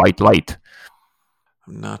it's quite light.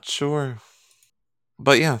 I'm not sure.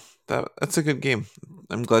 But yeah, that's a good game.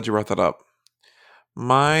 I'm glad you brought that up.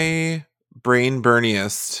 My brain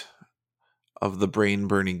burniest of the brain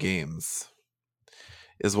burning games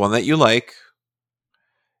is one that you like.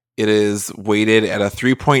 It is weighted at a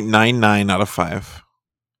 3.99 out of 5,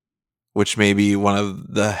 which may be one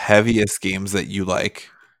of the heaviest games that you like,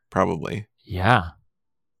 probably. Yeah.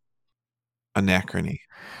 Anachrony.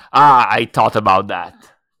 I thought about that.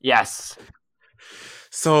 Yes.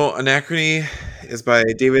 So Anachrony is by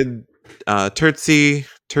David Turczi,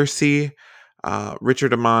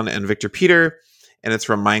 Richard Amon, and Victor Peter, and it's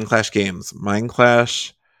from Mindclash Games.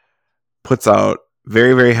 Mindclash puts out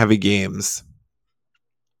very, very heavy games,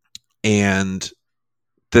 and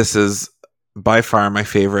this is by far my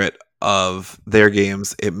favorite of their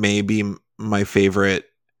games. It may be my favorite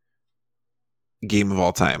game of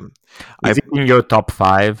all time. Is it in your top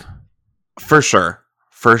 5? For sure,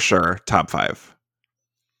 top 5.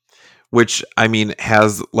 Which, I mean,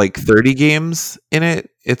 has like 30 games in it.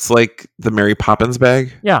 It's like the Mary Poppins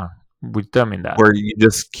bag. Yeah, we determined that. Where you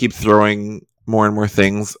just keep throwing more and more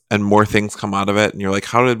things, and more things come out of it, and you're like,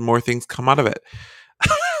 how did more things come out of it?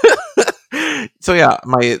 So yeah,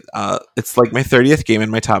 it's like my 30th game in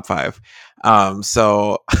my top 5.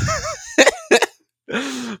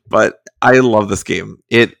 But I love this game.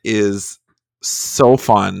 It is so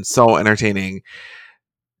fun, so entertaining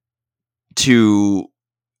to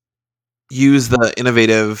use the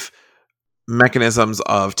innovative mechanisms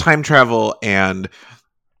of time travel and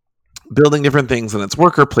building different things, and its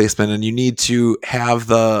worker placement, and you need to have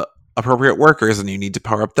the appropriate workers, and you need to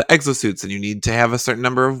power up the exosuits, and you need to have a certain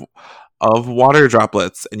number of water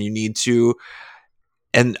droplets, and you need to,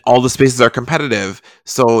 and all the spaces are competitive,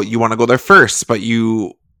 so you want to go there first, but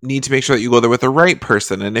you need to make sure that you go there with the right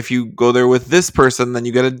person, and if you go there with this person, then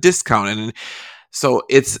you get a discount, and so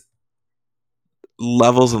it's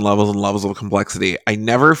levels and levels and levels of complexity. I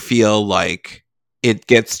never feel like it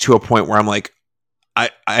gets to a point where I'm like,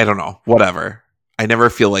 I don't know, whatever. I never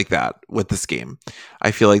feel like that with this game. I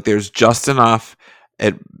feel like there's just enough.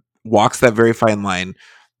 It walks that very fine line.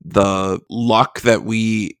 The luck that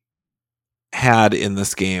we had in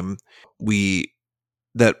this game,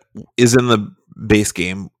 that is in the base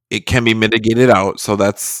game, it can be mitigated out. So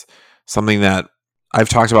that's something that I've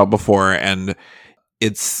talked about before, and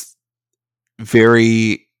it's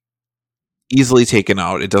very easily taken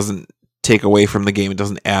out. It doesn't take away from the game. It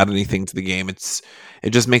doesn't add anything to the game. It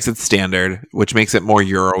just makes it standard, which makes it more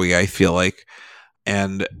Euro-y, I feel like.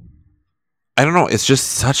 And I don't know, it's just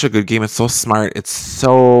such a good game. It's so smart. It's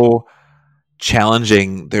so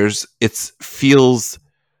challenging. It feels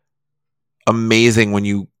amazing when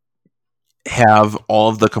you have all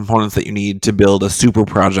of the components that you need to build a super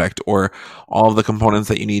project, or all of the components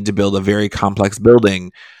that you need to build a very complex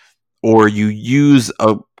building, or you use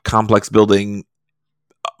a complex building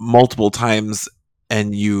multiple times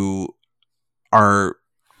and you are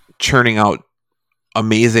churning out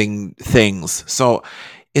amazing things. So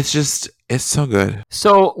it's so good.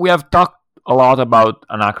 So we have talked a lot about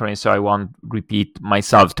Anachrony, so I won't repeat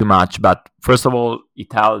myself too much. But first of all,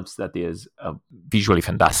 it helps that it is a visually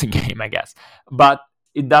fantastic game, I guess. But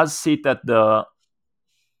it does sit at the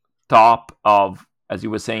top of, as you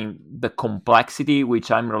were saying, the complexity, which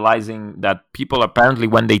I'm realizing that people apparently,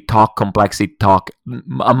 when they talk complexity, talk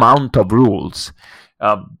amount of rules.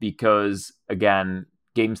 Because, again,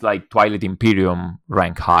 games like Twilight Imperium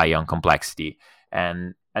rank high on complexity.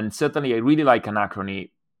 And certainly I really like Anachrony.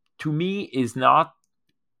 To me, it's not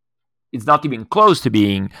even close to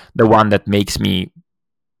being the one that makes my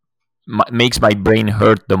brain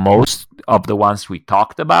hurt the most of the ones we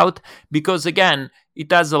talked about, because again,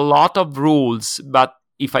 it has a lot of rules, but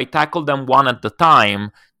if I tackle them one at a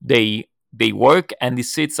time, they work, and it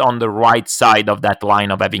sits on the right side of that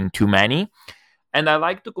line of having too many. And I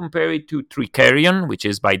like to compare it to Tricarion, which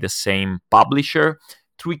is by the same publisher.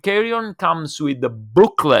 Tricarion comes with the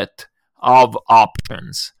booklet of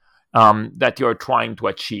options that you're trying to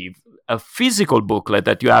achieve, a physical booklet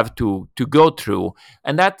that you have to go through,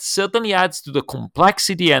 and that certainly adds to the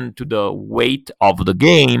complexity and to the weight of the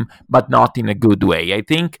game, but not in a good way. I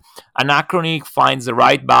think Anachrony finds the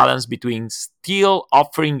right balance between still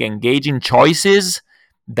offering engaging choices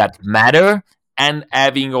that matter and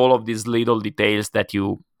having all of these little details that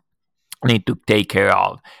you need to take care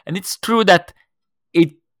of. And it's true that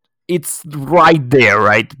it's right there,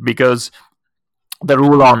 right? Because the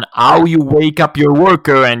rule on how you wake up your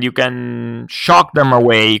worker and you can shock them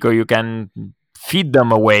awake, or you can feed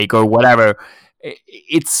them awake, or whatever,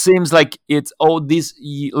 it seems like it's this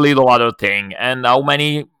little other thing, and how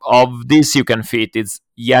many of this you can fit is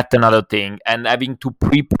yet another thing, and having to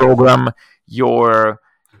pre-program your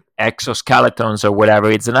exoskeletons or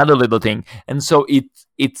whatever, it's another little thing. And so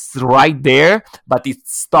it's right there, but it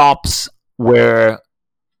stops where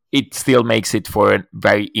it still makes it for a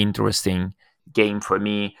very interesting game for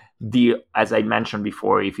me. As I mentioned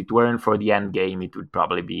before, if it weren't for the end game, it would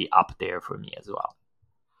probably be up there for me as well.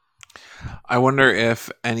 I wonder if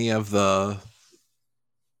any of the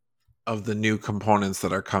new components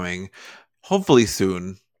that are coming, hopefully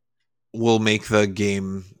soon, will make the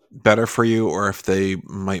game better for you, or if they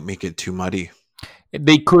might make it too muddy.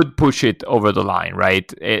 They could push it over the line,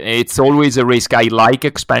 right? It's always a risk. I like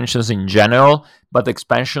expansions in general, but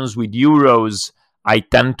expansions with Euros, I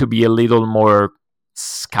tend to be a little more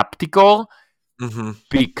skeptical,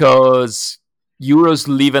 because Euros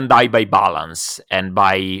live and die by balance and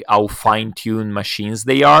by how fine-tuned machines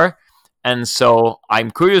they are. And so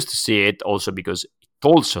I'm curious to see it, also because it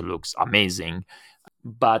also looks amazing.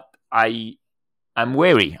 But I'm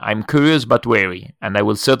wary. I'm curious but wary, and I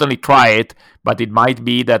will certainly try it. But it might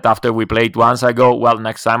be that after we play it once, I go, well,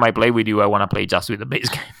 next time I play with you, I want to play just with the base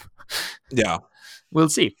game. Yeah. We'll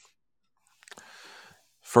see.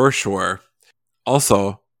 For sure.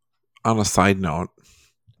 Also, on a side note,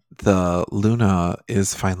 the Luna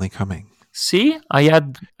is finally coming. See, I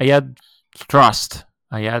had trust.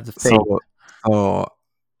 I had faith. So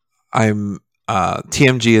I'm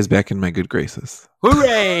TMG is back in my good graces.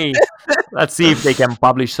 Hooray! Let's see if they can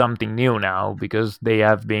publish something new now, because they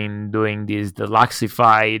have been doing this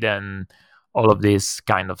Deluxified and all of this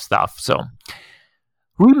kind of stuff. So,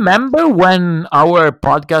 remember when our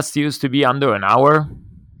podcast used to be under an hour?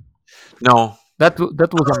 No. That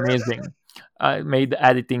was amazing. It made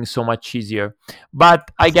editing so much easier. But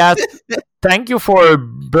I guess, thank you for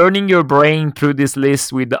burning your brain through this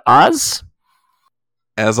list with us.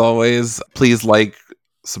 As always, please like,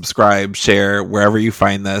 subscribe, share wherever you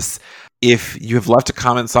find this. If you have left a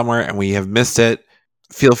comment somewhere and we have missed it,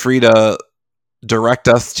 feel free to direct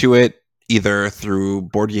us to it either through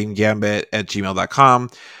boardgamegambit@gmail.com.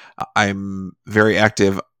 I'm very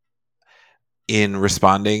active in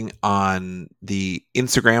responding on the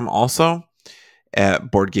Instagram also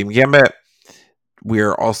at Board Game Gambit.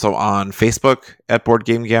 We're also on Facebook at Board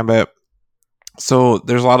Game Gambit. So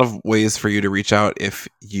there's a lot of ways for you to reach out if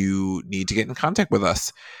you need to get in contact with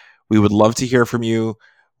us. We would love to hear from you.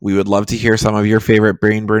 We would love to hear some of your favorite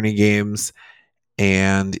Brain Burning games.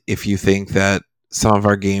 And if you think that some of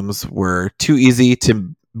our games were too easy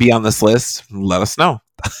to be on this list, let us know.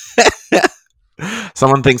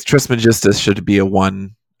 Someone thinks Trismegistus should be a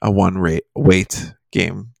one weight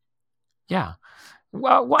game. Yeah.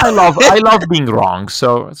 Well, I love being wrong,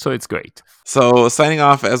 so it's great. So signing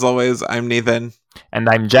off, as always, I'm Nathan. And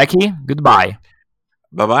I'm Jackie. Goodbye.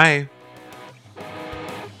 Bye-bye.